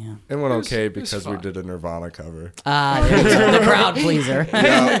win. Yeah. It went It was- okay it was because we fun. did a Nirvana cover. There you go. The crowd pleaser.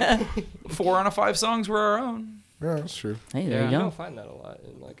 Yeah, 4 out of 5 songs were our own. yeah, that's true. Hey, there Yeah. you You go. don't find that a lot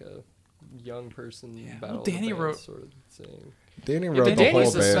in like a young person battle. Well, Danny of the bands wrote- sort of thing. Danny Yeah, wrote but the whole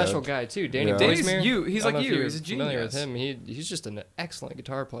Danny's a band. special guy too. Danny Yeah. Danny's Boismere. you. He's I don't like know if you. you're He's a familiar with genius. him. He's just an excellent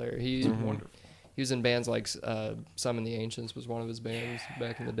guitar player. He's Mm-hmm. wonderful. He was in bands like Some in the Ancients was one of his bands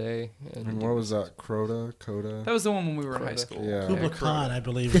back in the day. And what was that? Coda? That was the one when we were in high Crota. school. Yeah. Kubla Crota. Khan, I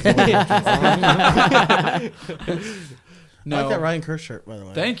believe. Is the one I No. like that Ryan Kerr shirt, by the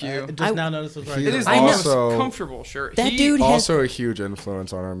way. Thank you. I just I- now noticed it was Ryan He's It is Kerr. the I know. most Also- comfortable shirt. That dude has Also a huge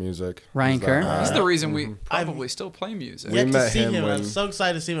influence on our music. Ryan Is that Kerr? guy. He's the reason we Mm-hmm. probably still play music. We Yet to met see him him. I when- was so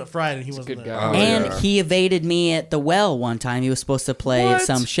excited to see him at Friday, and he wasn't good there. guy. Oh, and yeah. he evaded me at the well one time. He was supposed to play What?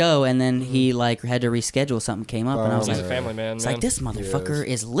 some show, and then he like had to reschedule. Something came up, and I was He's like, a family man. "It's man. like this motherfucker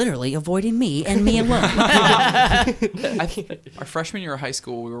is. is literally avoiding me and me alone." Our freshman year of high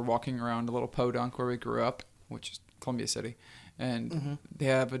school, we were walking around a little podunk where we grew up, which is Columbia City, and they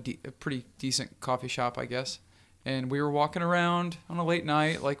have a pretty decent coffee shop, I guess. And we were walking around on a late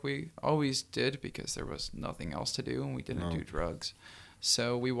night like we always did because there was nothing else to do and we didn't do drugs.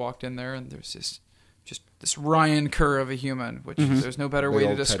 So we walked in there and there's this Ryan Kerr of a human, which there's no better Big way to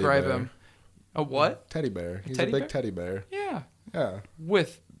old teddy describe bear. him. A what? Teddy bear. He's teddy a big bear? teddy bear. Yeah. Yeah.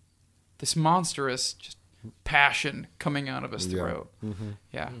 With this monstrous just passion coming out of his Yeah. throat.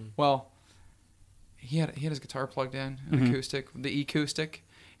 Yeah. Well, he had his guitar plugged in, an acoustic, the acoustic,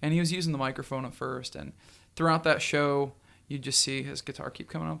 and he was using the microphone at first. And throughout that show, you'd just see his guitar keep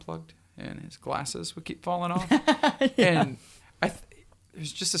coming unplugged, and his glasses would keep falling off. And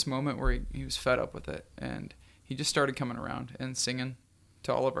there's just this moment where he was fed up with it, and he just started coming around and singing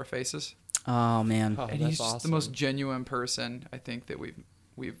to all of our faces. Oh man. Oh, and that's he's just awesome. the most genuine person I think that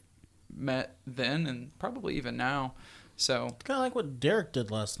we've met then and probably even now. So Kind of like what Derek did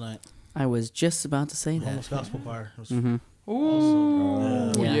last night. I was just about to say that. Almost Gospel Choir. It was Mm-hmm.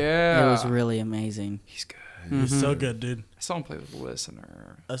 ooh, Yeah. yeah. It was really amazing. He's good. He's so good, dude. I saw him play with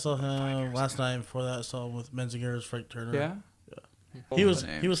Listener. I saw him last night. Before that, I saw him with Menzinger's Frank Turner. Yeah. He was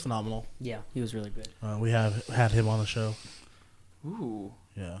names. phenomenal. Yeah, he was really good. We have had him on the show. Ooh,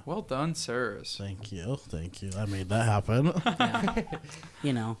 Yeah. well done, sirs. Thank you. I made that happen. Yeah.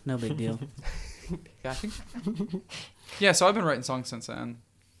 You know, no big deal. Yeah, I think. Yeah, so I've been writing songs since then.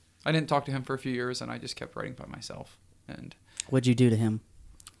 I didn't talk to him for a few years, and I just kept writing by myself. And What'd you do to him?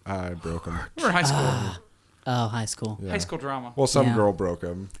 I broke him. we were in high school. Oh, high school. Yeah. High school drama. Well, some Yeah. girl broke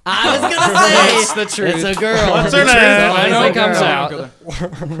him. I was gonna say It's the truth. it's a girl. What's her The truth name? always I know it comes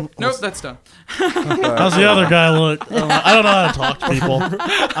girl. out. Nope, that's done. How's the other guy look? I don't know how to talk to people.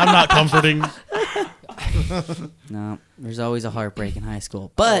 I'm not comforting. No, there's always a heartbreak in high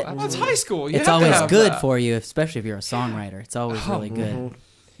school, but Well, it's high school. You it's have to always have good that. for you, especially if you're a songwriter. It's always really good.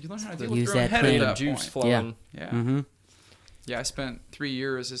 You learn how to deal Use with your own that head thing. at that Juice point. flowing. Yeah. Mm-hmm. Yeah, I spent 3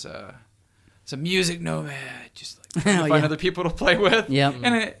 years as a music nomad, just like Oh, trying to find yeah. other people to play with. Yep.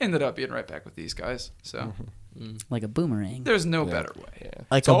 And it ended up being right back with these guys. So Like a boomerang. there's no better way. Yeah.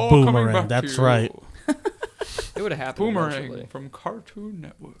 Like It's a all coming boomerang. back to That's you. right. It would have happened Boomerang eventually. from Cartoon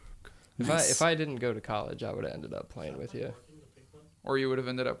Network. Nice. If I didn't go to college, I would have ended up playing with you. Or you would have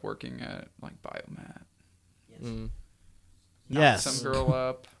ended up working at like Biomat. Mm. Yes. Some girl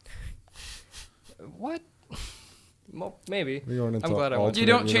up. What? Well, maybe. We're going into I'm glad I went. You alternate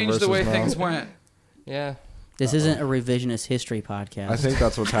don't change the way universes things now. went. Yeah. This isn't a revisionist history podcast. I think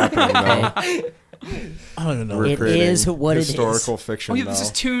that's what's happening now. Okay. I don't even know. We're It creating is what it is. historical fiction Oh yeah, now. this is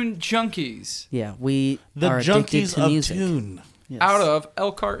Tune Junkies Yeah, we The are addicted Junkies to of music. Tune. Yes. out of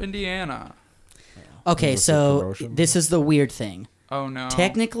Elkhart, Indiana. Okay, Is this a so promotion? this is the weird thing. Oh no.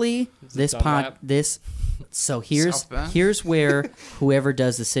 Technically, it this dumb pod rap? this so here's South Bend? here's where whoever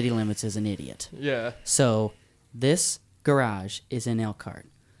does the city limits is an idiot. Yeah. So this garage is in Elkhart,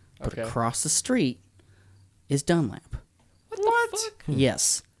 but Okay. across the street is Dunlap. What?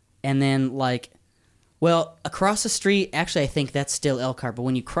 Yes, and then well, across the street, actually, I think that's still Elkhart. But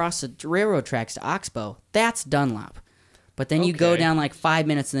when you cross the railroad tracks to Oxbow, that's Dunlap. But then you go Okay. down 5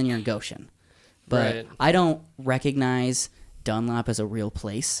 minutes, and then you're in Goshen. But Right. I don't recognize Dunlap as a real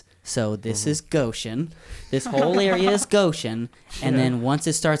place. So this is Goshen. This whole area is Goshen. And then once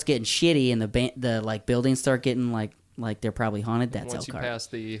it starts getting shitty and the buildings start getting like they're probably haunted, that's Once you Elkhart. pass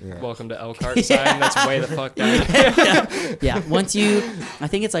the "Welcome to Elkhart" sign, that's way the fuck down. Yeah. I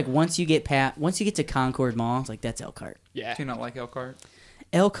think it's once you get to Concord Mall, it's that's Elkhart. Yeah. Do you not like Elkhart?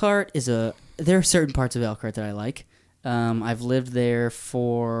 Elkhart there are certain parts of Elkhart that I like. I've lived there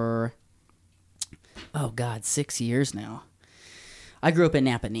for 6 years now. I grew up in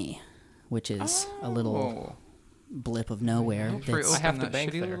Napanee, which is a little Oh. blip of nowhere. Hopefully That's I have open to that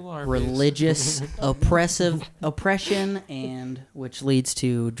bank shitty there. little Arby's. religious oppression, and which leads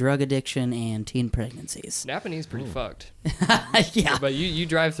to drug addiction and teen pregnancies. Napanee's pretty fucked. Yeah. But you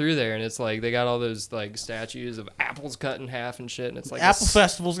drive through there and it's they got all those statues of apples cut in half and shit, and it's like Apple this-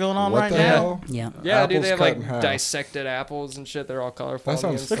 Festival's going on What right the now. hell? Yeah. Yeah, dude, Apples they have cut in half. dissected apples and shit. They're all colorful. That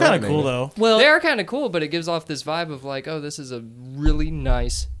on the sounds They're inside. kind of cool though. Well, They are kind of cool, but it gives off this vibe of oh, this is a really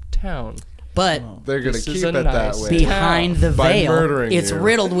nice town. but They're going to This is keep a it that nice way. behind the By veil, murdering it's you.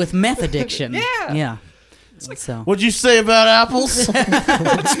 riddled with meth addiction. Yeah. Yeah. So. What'd you say about apples?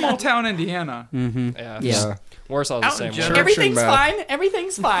 It's small town Indiana. Yeah. Yeah. Warsaw's the Out in same general. way. Everything's fine.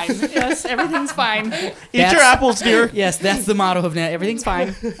 Everything's fine. Yes, everything's fine. Eat your apples, dear. Yes, that's the motto of net. Everything's fine.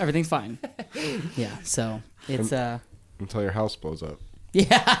 Everything's fine. Yeah. So it's Until your house blows up.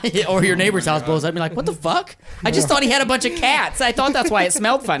 yeah, or your neighbor's house blows up. And you're like, what the fuck? I just thought he had a bunch of cats. I thought that's why it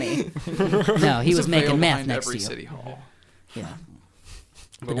smelled funny. No, he There's was a making veil meth behind next to every you. city hall. Yeah.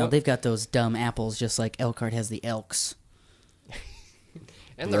 But But no, what- they've got those dumb apples, just like Elkhart has the Elks.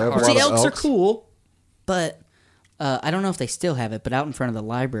 And They they're have a hard. lot The of Elks are elks? cool, but I don't know if they still have it. But out in front of the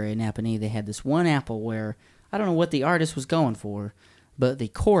library in Napanee, they had this one apple where I don't know what the artist was going for, but the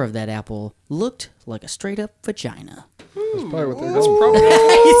core of that apple looked like a straight up vagina. That's probably what they're That's doing. probably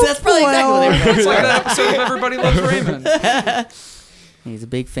That's probably exactly what they were it's like that episode of Everybody Loves Raymond. He's a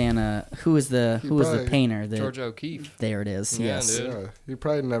big fan of who was the probably- painter that George O'Keefe. there it is. Yeah, Yes. dude. Yeah, he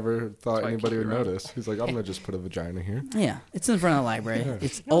probably never thought why I anybody keep would it around. notice. He's like, I'm going to just put a vagina here. Yeah, it's in front of the library.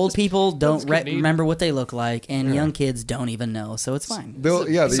 It's old people don't good need. remember what they look like, and young kids don't even know, so it's fine. The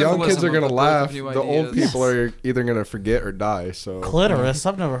young kids symbolism are going of to the birth laugh. of new The old ideas. people are either going to forget or die. So Clitoris.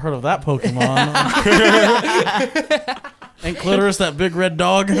 I've never heard of that Pokemon. And Clitoris, that big red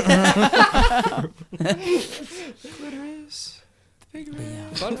dog. Clitoris.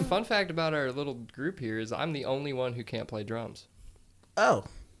 Fun fact about our little group here is I'm the only one who can't play drums. Oh.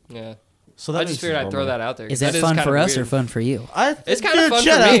 Yeah. So I that just means figured I'd throw that out there. Is 'cause that fun kinda for us or weird. fun for you? It's kind of Dude, fun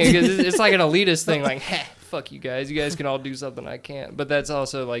shut for me up. because it's like an elitist thing. Like, heh, fuck you guys. You guys can all do something I can't. But that's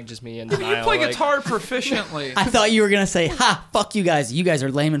also like just me in denial. You play like, guitar proficiently. I thought you were gonna say, "Ha, fuck you guys. You guys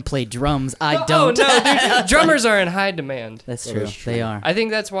are lame and play drums. I Oh don't." no, dude! Drummers are in high demand. That's true. That's true. They are. I think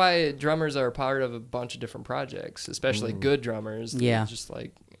that's why drummers are part of a bunch of different projects, especially good drummers. Yeah. Just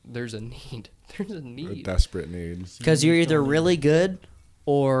like there's a need. There's a A need. desperate need. Because you're either really good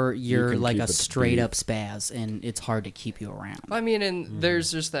or you're can like keep a it to straight beat. up spaz, and it's hard to keep you around. I mean, and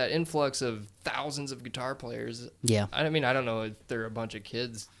there's just that influx of thousands of guitar players. Yeah. I mean, I don't know if there are a bunch of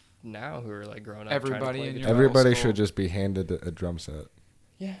kids now who are like growing up. Everybody trying to play in your guitar. Everybody Middle should school. just be handed a drum set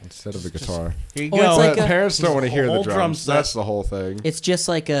Yeah. instead of a guitar. Here you Oh, go. it's like But a- parents don't want to hear the whole drum drums. set. That's the whole thing. It's just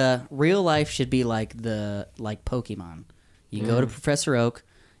like a real life should be like Pokemon. You go to Professor Oak.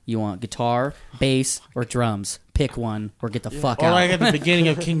 You want guitar, bass, or drums. Pick one or get the fuck Or out. like at the beginning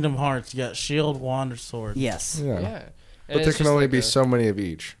of Kingdom Hearts, you got shield, wand, or sword. Yes. Yeah. Yeah. And But it's there can just only like be a- so many of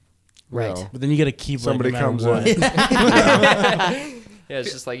each. You Right. know. But then you get a keyblade. Somebody no matter comes what. in. Yeah,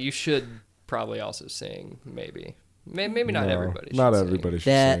 it's just like you should probably also sing, maybe. Maybe not No, everybody. Should Not sing. everybody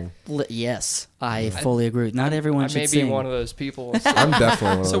should That sing. yes, I fully agree. Not everyone I should may sing. be one of those people. I'm definitely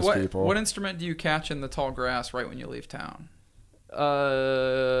one of So those people. what instrument do you catch in the tall grass right when you leave town?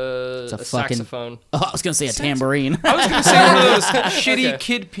 a A fucking- saxophone. Oh, I was gonna say a tambourine. I was gonna say one of those shitty Okay.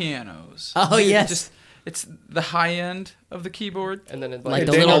 kid pianos. Oh, yes. Just it's the high end of the keyboard. And then it like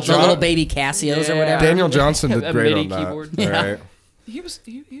the Daniel little John- baby Casios or Yeah. whatever. Daniel Johnson did A great MIDI on that. keyboard. Right? He was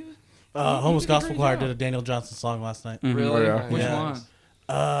he was Homeless did a Gospel great Choir job. did a Daniel Johnson song last night. really Oh, yeah. which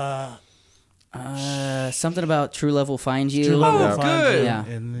Yeah. one? Something about True Love Will Find You. True Love Oh, Will Find good. You Yeah.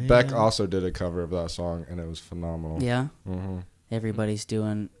 in the Beck end. also did a cover of that song, and it was phenomenal. Yeah. Mm-hmm. Everybody's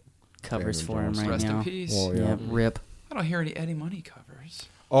doing covers Daniel for him Johnson. right Rest now. in peace. Well, Yeah. yeah. Rip. I don't hear any Eddie Money covers.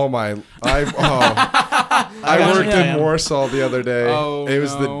 Oh my! I worked in Warsaw the other day. Oh, it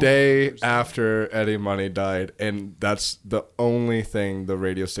was the no. day after Eddie Money died, and that's the only thing the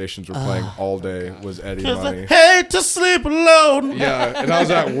radio stations were playing all day was Eddie Money. Hate to sleep alone. Yeah, and I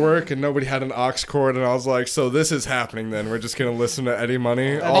was at work, and nobody had an aux cord, and I was like, "So this is happening then? We're just gonna listen to Eddie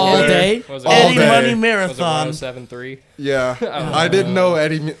Money All day. Was All Eddie day. Money Was it Marathon. 107.3? Yeah, I didn't know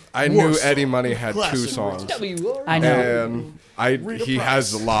Eddie. I knew Warsaw. Eddie Money had Classic 2 songs, I know. and he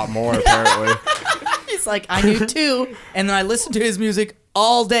has a lot more apparently. It's like I knew 2, and then I listened to his music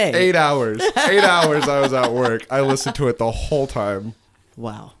all day. 8 hours. 8 hours I was at work. I listened to it the whole time.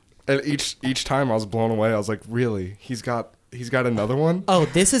 Wow. And each time I was blown away. I was like, really? He's got another one? Oh,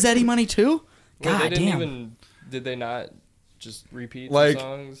 this is Eddie Money too? Well, God they didn't damn. even. Did they not just repeat Like- the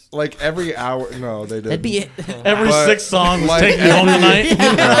songs? Like every hour. No, they didn't. That'd be it. Every But, 6 songs like, take me home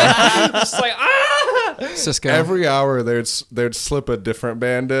tonight. Just like Cisco. Every hour they'd slip a different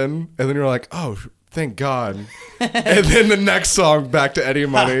band in, and then you're like, oh, thank God. And then the next song back to Eddie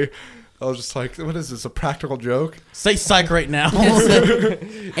Money. I was just like, what is this? A practical joke? Say psych right now.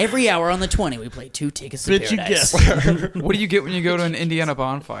 Every hour on the 20, we play 2 tickets to Bitch, you paradise. guess. What do you get when you go to an Indiana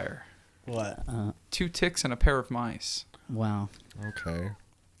bonfire? What? 2 ticks and a pair of mice. Wow. Okay.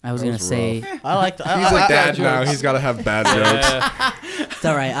 I was That gonna was say I like the, He's a dad now. jokes. He's got to have bad jokes. it's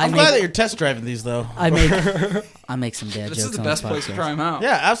all right. I'm glad that you're test driving these though. I make some dad This jokes is the on best this place to podcast. try them out.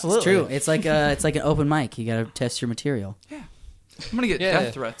 Yeah, absolutely. It's true. It's like an open mic. You got to test your material. I'm gonna get Yeah.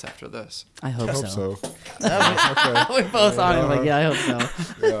 death threats after this. I hope, I hope so. so. Okay. We both on it. Like, yeah, I hope so.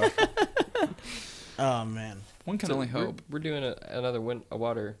 Yeah. Oh man. One can So only hope. We're doing another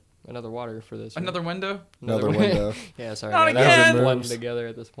water for this. right? Another window? Another window. Yeah, sorry. Not man. again! That's Moves. blending together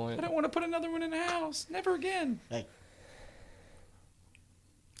at this point. I don't want to put another one in the house. Never again. I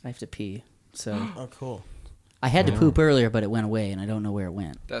have to pee. So Oh cool. I had to poop earlier, but it went away, and I don't know where it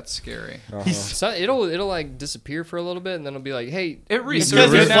went. That's scary. Uh-huh. So it'll like disappear for a little bit, and then it'll be like, hey, It Because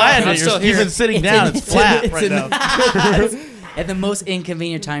resurfaced. you're now. flat. I'm You're still even here. sitting down. It's flat it's right in- now. At the most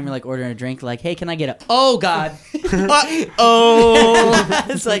inconvenient time, you're like ordering a drink, like, "Hey, can I get a?" Oh God! Oh.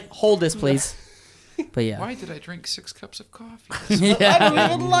 It's like, hold this, please. But yeah, Why did I drink 6 cups of coffee? yeah. I don't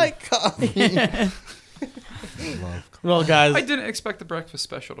even like coffee. Well, guys, I didn't expect the breakfast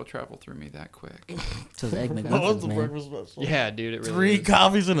special to travel through me that quick. Those egg what was McMuffins, the man. breakfast special? yeah, dude, it really 3 is.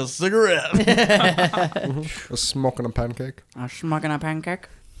 coffees and a cigarette. A smoking a pancake. I'm smoking a pancake.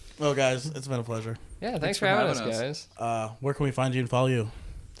 Well, guys, it's been a pleasure. Yeah, thanks for for having us, having us. guys. Where can we find you and follow you?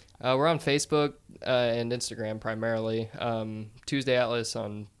 We're on Facebook and Instagram primarily. Tuesday Atlas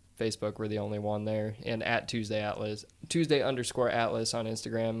on Facebook, we're the only one there, and at Tuesday Atlas, Tuesday_Atlas on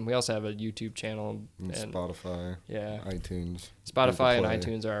Instagram. We also have a YouTube channel And and Spotify, yeah, iTunes. Spotify and Google Play.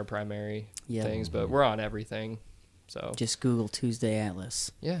 iTunes are our primary Yeah. things, but we're on everything. So Just Google Tuesday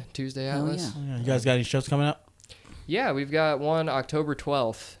Atlas. yeah, Tuesday Hell Atlas. yeah. Yeah, you guys got any shows coming up? Yeah, we've got one October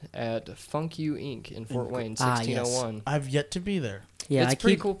 12th at Funk You Inc. in Fort Wayne, Ah, 1601. I've yet to be there. Yeah, It's I a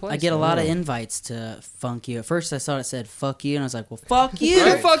pretty keep. cool place, I get a man. lot of invites to Funk You. At first, I saw it said "fuck you," and I was like, "Well, fuck you,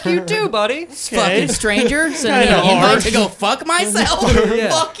 Right, fuck you too, buddy. fucking stranger." Send me Kinda an invite harsh. to go fuck myself. Yeah.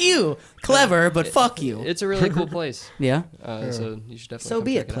 Fuck you. Clever, but fuck you. It's a really cool place. Yeah. So you should definitely So come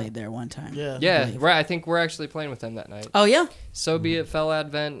Be check It it out. played there one time. Yeah. Yeah, believe. right. I think we're actually playing with them that night. Oh yeah. So Be It, Fell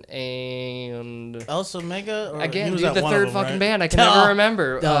Advent, and Elsa Mega? Or again, he was dude, at the one of third them, fucking right? band. I can Oh. never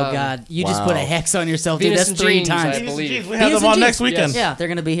remember. Oh god, you just put a wow. hex on yourself, dude. Venus That's and 3 Dreams, times. I Jeez, believe. we have Venus them on and next Dreams. weekend. Yeah, they're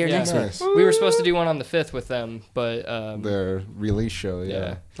gonna be here Yeah. next week. Nice. We were supposed to do one on the 5th with them, but Their release show, yeah,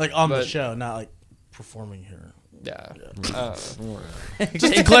 yeah. Like on the But- show, not like performing here. yeah.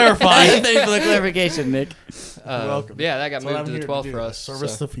 Just to clarify. Thanks for the clarification, Nick. welcome. Yeah, that got That's what moved I'm to the here 12th do, for us.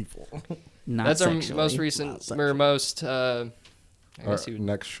 Service so. the people. Not That's our sexually. most recent, or most, I Our guess you would,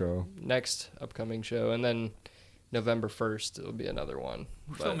 next show. next upcoming show, and then November 1st it'll be another one.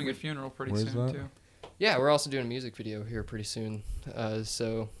 We're But filming a funeral pretty Where's soon that? too. yeah, we're also doing a music video here pretty soon.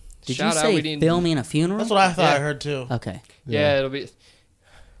 So Did shout you out, say we need filming a funeral? That's what I thought Yeah. I heard too. Okay. Yeah, it'll be.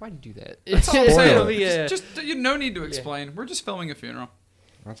 Why'd you do that? That's all I'm saying. It'll be, Just no need to explain. We're just filming a funeral.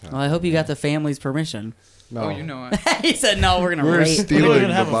 That's Well, I hope you got the family's permission. No. Oh, you know it. He said, "No, we're gonna We're rape." We stealing don't even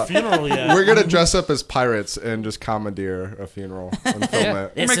the have a bo- funeral yet. We're gonna dress up as pirates and just commandeer a funeral and film Yeah.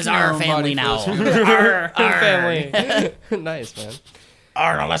 it. This We're is making our our own family body now. for this family. Nice, man.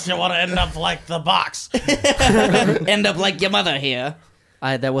 Or unless you want to end up like the box. End up like your mother here.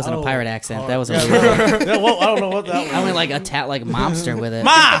 That wasn't a pirate accent. That was a Yeah, weird. yeah, well, I don't know what that was. I went like a like mobster with it.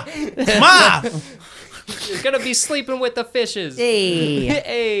 Ma! Ma! You're gonna be sleeping with the fishes. Hey.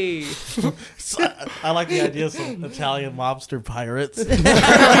 Hey. I like the idea of some Italian mobster pirates.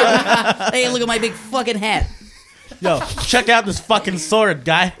 Hey, look at my big fucking hat. Yo, check out this fucking sword,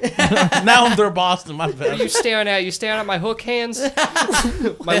 guy. Now I'm their boss in my What are you bed. staring at? You staring at my hook hands?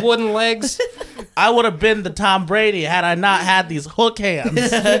 My wooden legs? I would have been the Tom Brady had I not had these hook hands.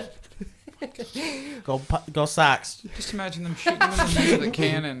 Go Sox. Just imagine them shooting them in the knee with a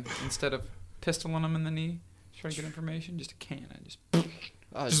cannon instead of pistoling them in the knee. Trying to get information. Just a cannon. Just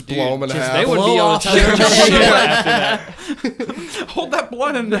Oh, Just dude, blow 'em in half. They wouldn't Blow be able off to tell you their shit head. after hold that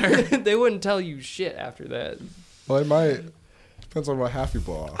blood in there. that. They wouldn't tell you shit after that. Well, it might. Depends on what half you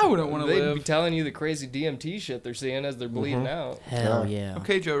blow off. I wouldn't want to They'd be live. telling you the crazy DMT shit they're seeing as they're bleeding out. Hell yeah.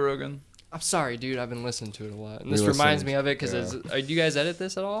 Okay, Joe Rogan. I'm sorry, dude. I've been listening to it a lot, and We this reminds listened, me of it because yeah. do you guys edit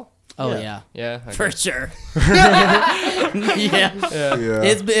this at all? Oh Yeah. yeah. Yeah, okay. For sure. yeah. Yeah.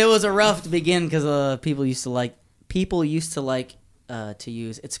 It was a rough to begin because people used to like to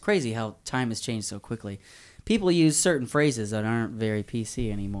use. It's crazy how time has changed so quickly. People use certain phrases that aren't very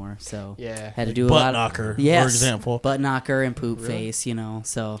PC anymore. So Yeah. had to do a Butt lot. knocker, Yes, for example. butt knocker and poop face.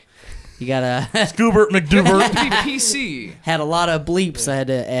 So you gotta Scoobert McDoobert. To be PC. had a lot of bleeps I had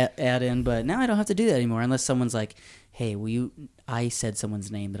to add in, but now I don't have to do that anymore unless someone's like, "Hey, will you?" I said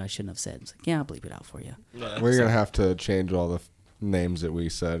someone's name that I shouldn't have said. It's like, yeah, I'll bleep it out for you. We're gonna have to change all the names that we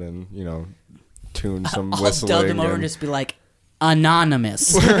said and tune some I'll whistling. dub them over and just be like,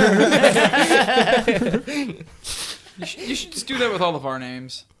 anonymous. You should just do that with all of our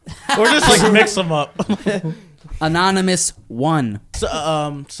names. Or just like mix them up. Anonymous 1.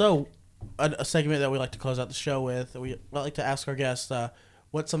 So a segment that we like to close out the show with, we like to ask our guests,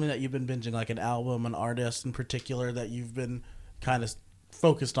 what's something that you've been binging, like an album, an artist in particular that you've been kind of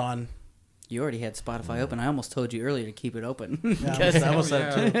focused on? You already had Spotify open. I almost told you earlier to keep it open. Yeah, I almost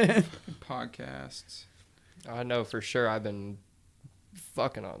said it too. Podcasts. I know for sure I've been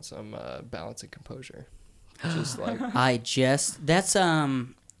fucking on some Balance and Composure. Just like That's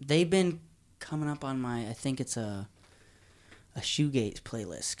they've been coming up on my, I think it's a shoegaze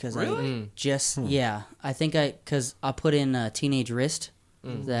playlist cuz Really? I just I think cuz I put in Teenage Wrist,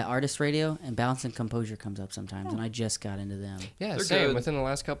 the artist radio, and Balance and Composure comes up sometimes, and I just got into them. yeah, They're same good. within the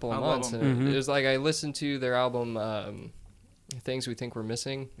last couple of I love months. them. And it was like I listened to their album Things We Think We're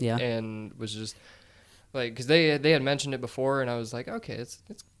Missing, Yeah. and was just like, because they had mentioned it before, and I was like, okay, it's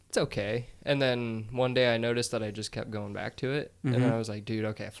okay. And then one day I noticed that I just kept going back to it, and then I was like, dude,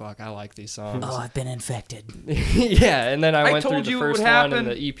 okay, fuck, I like these songs. Oh, I've been infected. Yeah, and then I went through told the you it first would one happen. and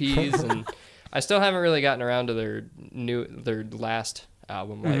the EPs, and I still haven't really gotten around to their last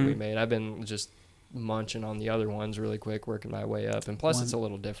album, Light We Made. I've been just munching on the other ones really quick, working my way up, and plus it's a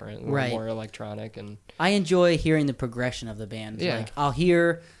little different, a little Right. more electronic, and I enjoy hearing the progression of the band. Yeah. Like I'll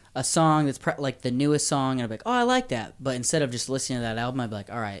hear a song that's like the newest song, and I'd be like, oh, I like that. But instead of just listening to that album, I'd be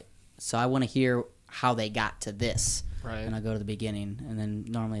like, all right, so I want to hear how they got to this. Right. And I go to the beginning, and then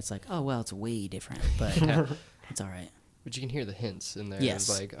normally it's like, oh, well, it's way different, but it's all right. But you can hear the hints in there. Yes.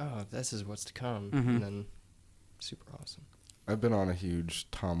 It's like, oh, this is what's to come. Mhm. And then super awesome. I've been on a huge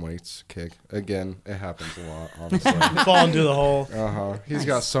Tom Waits kick. Again, it happens a lot, honestly. Fall into the hole. Uh-huh. He's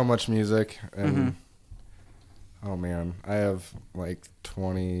got so much music, and oh man, I have like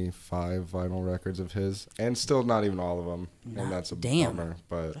 25 vinyl records of his, and still not even all of them, and that's a Damn. bummer.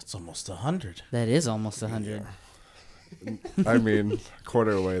 But That's almost 100. That is almost 100. I mean,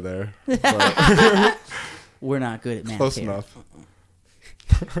 quarter way there, but We're not good at math close here. enough.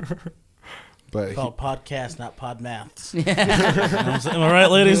 But It's called podcast, not pod maths. Am I right,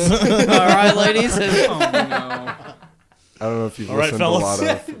 ladies? All right, ladies. Oh no. I don't know if you've All right, listened to a lot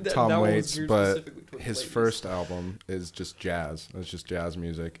fellas. of That Tom one was Waits, geared but specifically toward his ladies. first album is just jazz. It's just jazz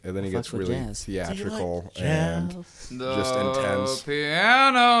music, and then he The gets fuck's with really jazz? theatrical Do you like and jazz? just intense. The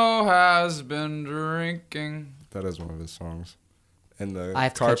piano has been drinking. That is one of his songs. And the I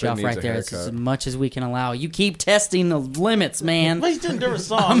have to cut you carpet off needs right a there. It's haircut. as much as we can allow. You keep testing the limits, man. Well, he's doing different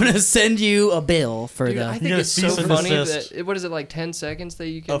I'm songs. going to send you a bill for Dude, the... I You think get a it's so cease and funny desist. that what is it like 10 seconds that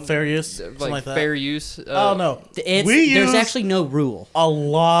you can Of fair use? Something like that. fair use. Oh, no. It's, We there's use actually no rule. a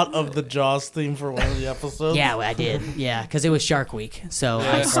lot of the Jaws theme for one of the episodes. Yeah, I did. Yeah, because it was Shark Week. So I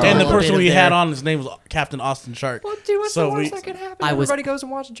Yeah. stole And the a bit person of we their- had on, his name was Captain Austin Shark. Well, dude, what's So the worst we- that could happen? I was- Everybody goes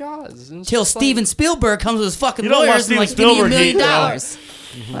and watch Jaws. And it's Till just like- Steven Spielberg comes with his fucking You don't lawyers and want like, Steven give me $1 Spielberg million. heat,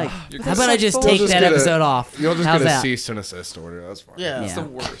 Like, You're how about I just such take bull- that You'll just get episode off? You'll just How's get a that? cease and assist order. That's fine. Yeah. That's Yeah. the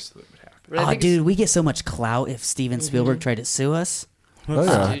worst that would happen. But I Oh, think it's- dude, we get so much clout if Steven Spielberg tried to sue us. Oh,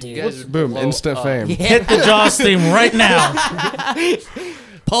 yeah. dude, you guys would Boom, blow instant up. fame. Hit the Jaws theme right now.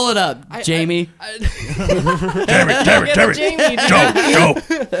 Pull it up, Jamie. Jamie, Joe.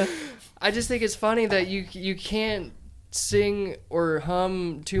 I just think it's funny that you can't sing or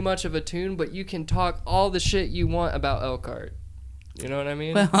hum too much of a tune, but you can talk all the shit you want about Elkhart. You know what I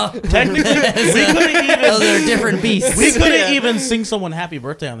mean? Technically, we couldn't even Those are different beasts. we couldn't even sing someone happy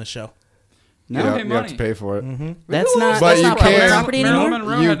birthday on the show. No, Yeah, pay you have money. to pay for it. that's not. But That's you not public can- property Marilyn anymore.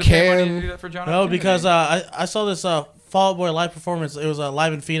 Monroe You had to pay money can- to do that for John F. No, Kennedy. because I saw this Fall Out Boy live performance. It was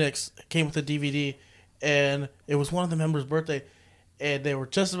live in Phoenix. It came with a DVD, and it was one of the members' birthday, and they were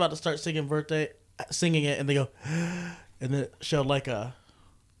just about to start singing it, and they go, and then it showed like a.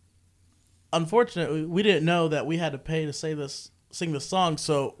 Unfortunately, we didn't know that we had to pay to sing this song,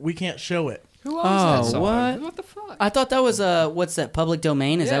 so we can't show it. Who owns Oh, that song? what? What the fuck? I thought that was what's that? Public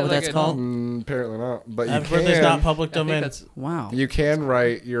domain? Is Yeah, that what like that's a- called? Apparently not. But you Happy birthday's not can, public I think domain. that's Wow. you can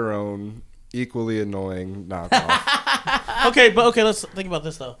write your own equally annoying knockoff. Okay, let's think about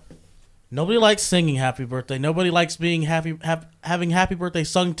this though. Nobody likes singing happy birthday. Nobody likes being having happy birthday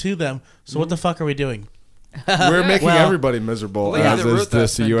sung to them. So what the fuck are we doing? We're making Well- everybody miserable, The lady as that is wrote that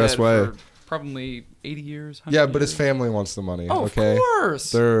this the been U.S. dead way. for probably 80 years. Yeah, 100 but his years. family wants the money. Oh, okay, of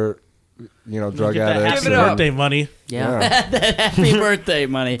course. they're drug Get that addicts. happy Give it up. birthday money. Yeah, that happy birthday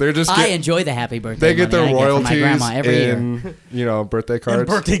money. They're just I get- enjoy the happy birthday. They get their money I get from my royalties grandma every year. in birthday And cards.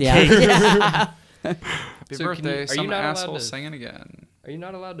 birthday Yeah. cake. Happy So can birthday, you- are some you not allowed asshole to- singing again. Are you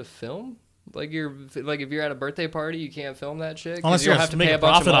not allowed to film? Like if you're at a birthday party, you can't film that shit Unless because you you'll have to make pay a a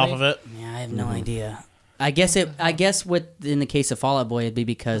bunch profit of off money. of it. Yeah, I have no idea. I guess what in the case of Fall Out Boy, it'd be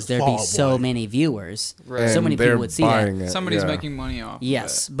because there'd Fall be Out so Boy. many viewers. Right. So And many they're people would see that. buying it, Somebody's yeah. making money off.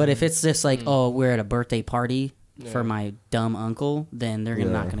 Yes, of but if it's just like, oh, we're at a birthday party for Yeah. my dumb uncle, then they're Yeah.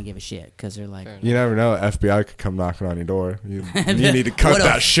 not gonna give a shit because they're like, Fair enough. You never know. FBI could come knocking on your door. You need to cut What a-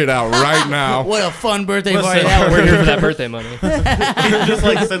 that shit out right now. what a fun birthday Listen, party that We're was. here for that birthday money. He's just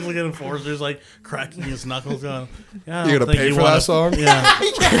like suddenly getting enforcers, like cracking his knuckles, going, yeah, I You don't gonna think pay for wanna- that song?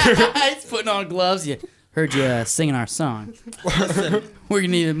 Yeah. He's putting on gloves. You heard you singing our song. We're gonna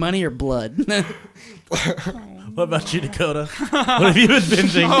need money or blood. What about you, Dakota? What have you been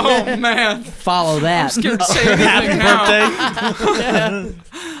binging? Oh man, Follow that. I'm scared to say anything Happy now. birthday.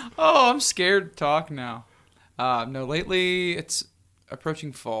 Oh, I'm scared to talk now. No, lately it's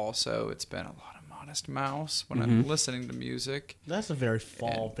approaching fall, so it's been a lot of Modest Mouse when I'm listening to music. That's a very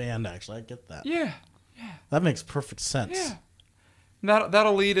fall band, actually. I get that. Yeah, That makes perfect sense. yeah.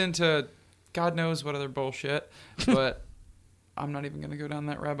 That'll lead into God knows what other bullshit, but I'm not even gonna go down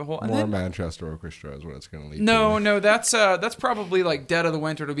that rabbit hole. And More then- Manchester Orchestra is what it's gonna lead to. no, that's probably like Dead of the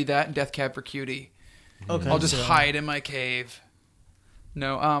Winter. It'll be that and Death Cab for Cutie. Okay. I'll just so- hide in my cave.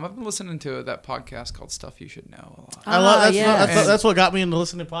 No, I've been listening to that podcast called Stuff You Should Know a lot. I love that's, yeah. that's what got me into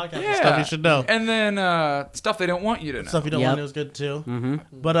listening to podcasts. And stuff you should know. And then stuff they don't want you to know. Stuff you don't Yep. want to know is good too. Mm-hmm.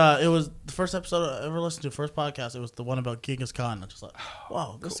 But it was the first episode I ever listened to, first podcast. It was the one about Genghis Khan. I'm just like,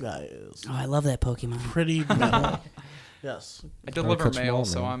 wow, this guy is Oh, I love that Pokemon. pretty metal. Yes. I deliver catch 'em mail, all,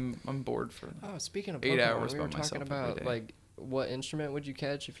 so man. I'm bored for. Oh, speaking of 8 Pokemon, hours we by were talking myself every about day. like what instrument would you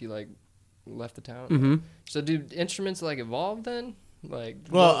catch if you like left the town? Mm-hmm. So do instruments like evolve then? Like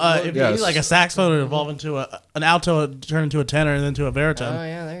Well, what- if Yes. you like a saxophone, it would evolve into an alto, it'd turn into a tenor, and then to a oh baritone.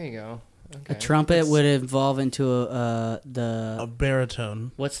 yeah, there you go. Okay. A trumpet would evolve into A the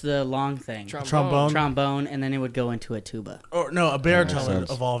baritone. what's the long thing? Trombone. Trombone, and then it would go into a tuba. Or no, a baritone would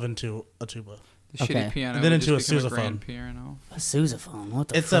sense. evolve into a tuba. The Okay. shitty piano. And then would into just a become sousaphone. grand piano. A sousaphone. What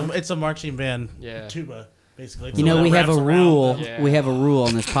the It's fuck? a marching band Yeah. tuba, basically. It's You the know, one we that have a wraps around rule. the- Yeah. We have a rule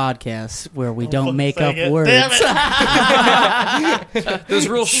on this podcast where we don't fucking make say up it. words. Damn it. Those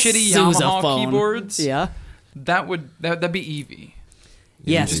real shitty Yamaha Sousaphone. keyboards. Yeah. That'd be Eevee.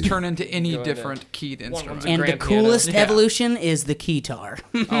 Yes. Just turn into any Go into- different keyed instrument. a And the grand piano. coolest Yeah. evolution is the keytar.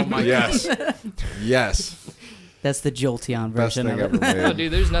 Oh my Yes. Yes. That's the Jolteon Best version thing of it. ever No, made.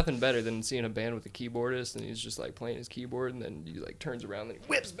 dude, there's nothing better than seeing a band with a keyboardist and he's just like playing his keyboard and then he like turns around and he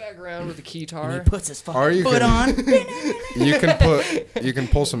whips back around with the And he keytar. puts his Or fucking you foot can- on. You can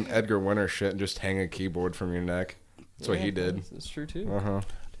pull some Edgar Winter shit and just hang a keyboard from your neck. That's what he did. That's true too. Uh-huh.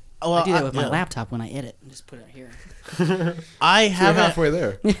 Well, I do that with my yeah. laptop when I edit. Just put it here. I You're haven't. halfway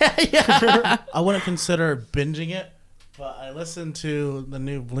there. I wouldn't consider binging it, but I listened to the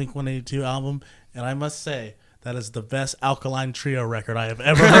new Blink 182 album, and I must say that is the best Alkaline Trio record I have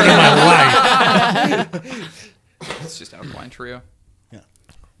ever heard in my life. It's just Alkaline Trio.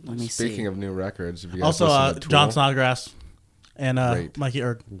 Let me Speaking see. of new records, have you guys Also, listened to Tool? John Snodgrass and Great. Mikey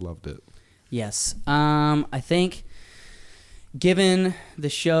Erg. Loved it. Yes. I think, given the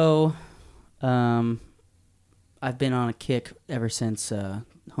show, I've been on a kick ever since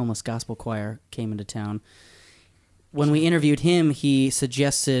Homeless Gospel Choir came into town. When we interviewed him, he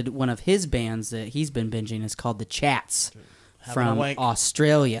suggested one of his bands that he's been binging is called The Chats Having a from wank.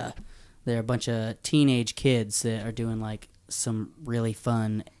 Australia. They're a bunch of teenage kids that are doing like some really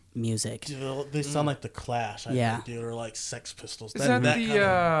fun music. Dude, they sound like the Clash. I Yeah. think, dude, or like Sex Pistols. Is that the kind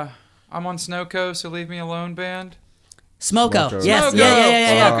of- I'm on Snowco, so leave me alone band? Smoko. Smoko. Yes. Snowco!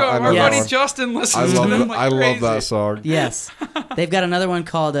 Yeah. Snowco! I know Our that buddy one. Justin I listens to love them that. like I love crazy. Oh, that song. Yes. They've got another one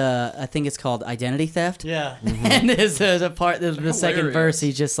called, I think it's called Identity Theft. Yeah. And there's a part, the second Hilarious. verse,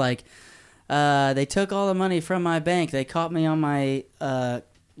 he's just like, they took all the money from my bank. They caught me on my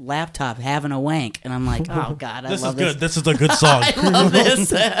laptop having a wank. And I'm like, oh, God, I This is love good. This is a good song. I love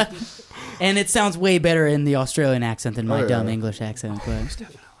this. And it sounds way better in the Australian accent than my Oh, dumb yeah. English accent. But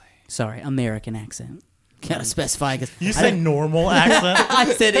sorry, American accent. Gotta specify. 'Cause You I say didn't- normal accent? I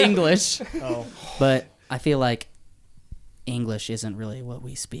said English. Oh. But I feel like English isn't really what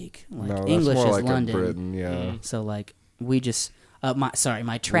we speak. Like No, that's English more is like London. a Britain, yeah. So like we just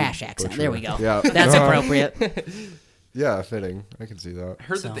my trash accent. There we go. Yeah. That's appropriate. Yeah, fitting. I can see that. I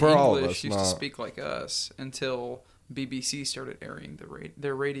heard that So- the For all of English us, used to not- speak like us until BBC started airing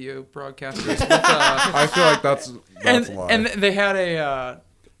their radio broadcasters. With, I feel like that's a lie. and they had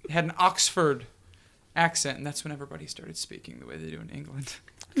an Oxford accent, and that's when everybody started speaking the way they do in England.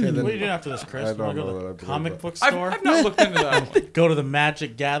 Okay, then- What are you doing after this, Chris? I You wanna don't go know to that I the believe comic that. book I've, store? I've not looked into that one. Go to the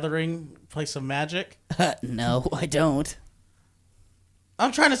Magic Gathering, play some Magic? No, I don't.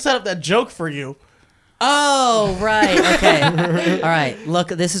 I'm trying to set up that joke for you. Oh, right. Okay. All right. Look,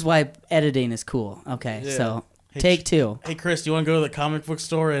 this is why editing is cool. Okay. Yeah. So, Hey, take 2. Hey, Chris, do you want to go to the comic book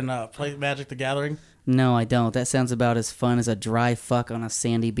store and play Magic the Gathering? No, I don't. That sounds about as fun as a dry fuck on a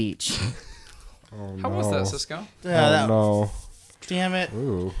sandy beach. Oh, How was that, Cisco? Yeah, Oh, no. Damn it.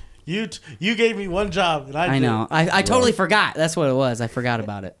 Ooh. You gave me one job, and I I did. know. I totally forgot. That's what it was. I forgot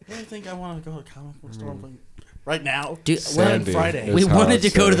about it. I really think I want to go to the comic book store and play right now. Dude, Sandy Friday. is We how wanted to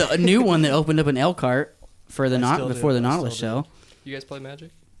it's go to said. the new one that opened up in Elkhart for the I still do. before the I Nautilus still show. You guys play Magic?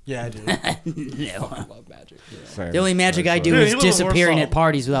 Yeah, I do. No. I love Magic. Same. The only magic I do Dude, is you live in disappearing Warsaw. at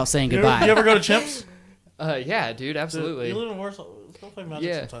parties without saying You goodbye. ever go to Chimps? Yeah, dude, absolutely. You live in Warsaw. Let's go play Magic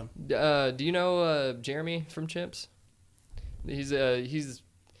Yeah. sometime. Do you know Jeremy from Chimps? He's I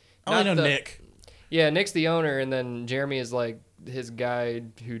only not know the- Nick. Yeah, Nick's the owner, and then Jeremy is like his guy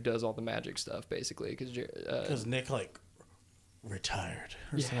who does all the magic stuff, basically. Because Nick, like, retired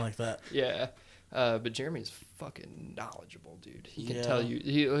or Yeah. something like that. Yeah, but Jeremy's fucking knowledgeable, dude. He can Yeah. tell you.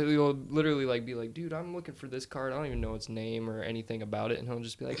 He'll literally like be like, dude, I'm looking for this card. I don't even know its name or anything about it, and he'll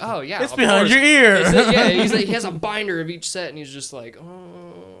just be like, oh yeah, It's of behind course. your ear. Yeah, he's like, he has a binder of each set, and he's just like,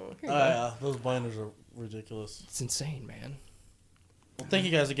 oh, here you go. Yeah, those binders are ridiculous. It's insane, man. Well, thank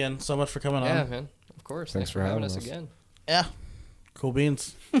you guys again so much for coming Yeah, on. man. Of course. Thanks Thanks for for having having us us. again. Yeah. Cool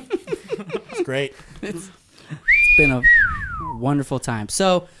beans. It's great. It's been a wonderful time.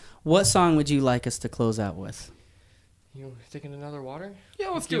 So, what song would you like us to close out with? You taking another water? Yeah,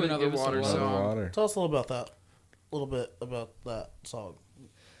 let's Give do it- another give us water some song. Water. Tell us a little about that. A little bit about that song.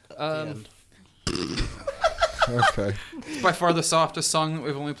 At the end. Okay, It's by far the softest song that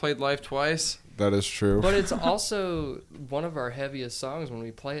we've only played live twice. that is true. But it's also one of our heaviest songs when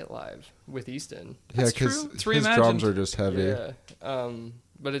we play it live with Easton. Yeah, That's because true. It's his drums reimagined. are just heavy. Yeah.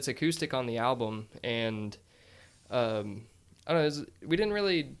 But it's acoustic on the album, and I don't know. We didn't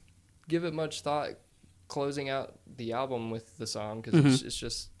really give it much thought closing out the album with the song because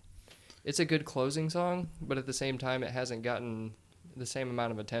it's a good closing song, but at the same time, it hasn't gotten the same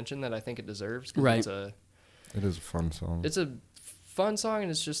amount of attention that I think it deserves. 'Cause Right. It is a fun song. It's a fun song,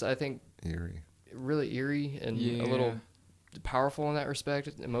 and it's just I think Eerie. really eerie and Yeah. a little powerful in that respect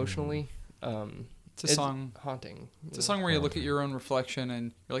emotionally. It's a song. haunting. It's a song where you look at your own reflection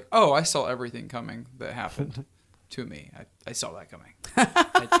and you're like, "Oh, I saw everything coming that happened to me. I saw that coming.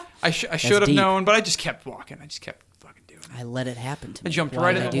 I should have deep. known, but I just kept walking. I just kept fucking doing it. I let it happen to me. I jumped Why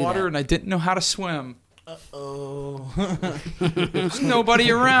right did in I the do water that? and I didn't know how to swim. Oh. There's nobody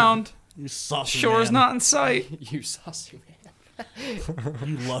around. You saucy Shore's man. not in sight. You saucy man.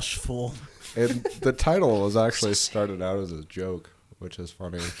 You lush fool. And the title was actually started out as a joke, which is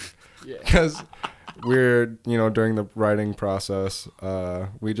funny. Yeah. Because we're, during the writing process,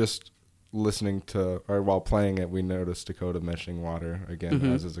 we just while playing it, we noticed Dakota mentioning water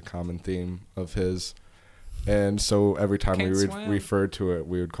again, as is a common theme of his. And so every time Can't we swim. referred to it,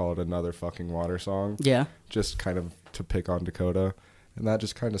 we would call it another fucking water song, Yeah. just kind of to pick on Dakota. And that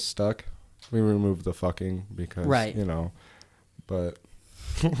just kind of stuck. We removed the fucking because, Right. but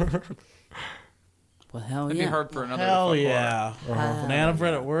Well, hell It'd yeah. be hard for another. Hell fuck yeah. Hell Banana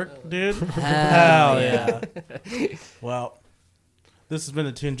bread at work, dude. Hell Hell yeah. Well, this has been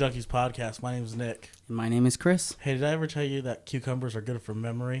the Tune Junkies podcast. My name is Nick. My name is Chris. Hey, did I ever tell you that cucumbers are good for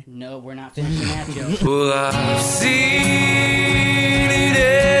memory? No, we're not finishing that joke. Well, I've seen it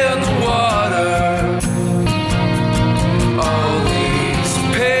in the water. All these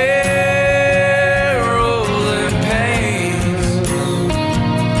perils and pains.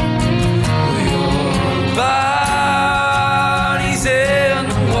 Your body's in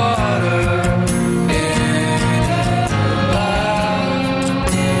the water. In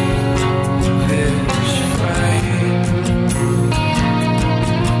a fish frame.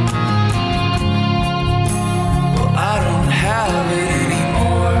 Well, I don't have it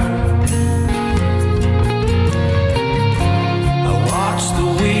anymore.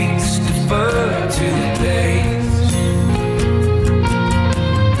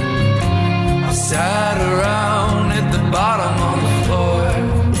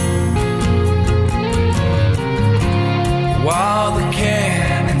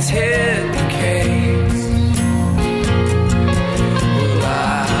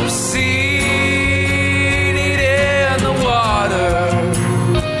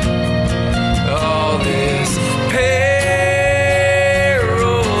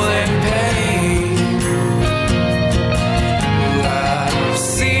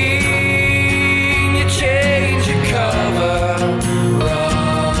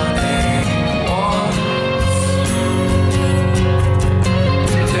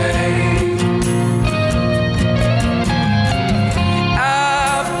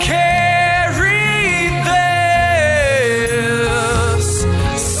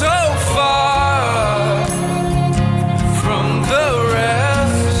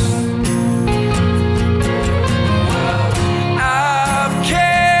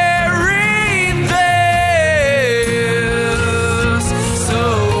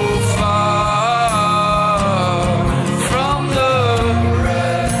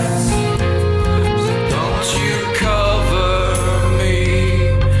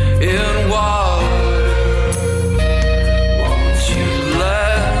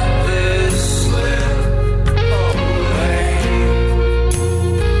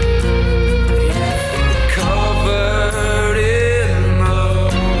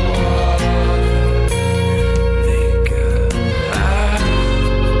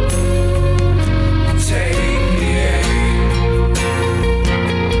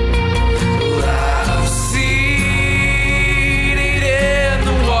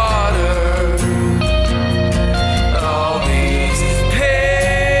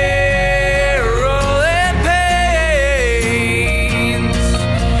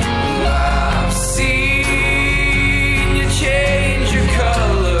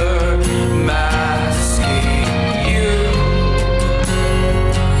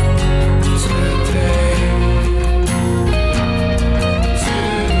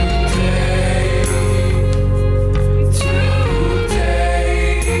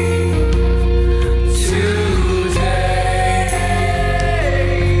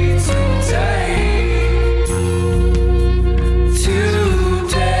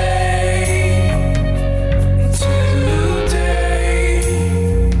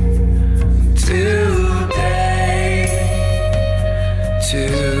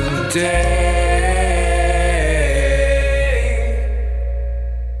 day.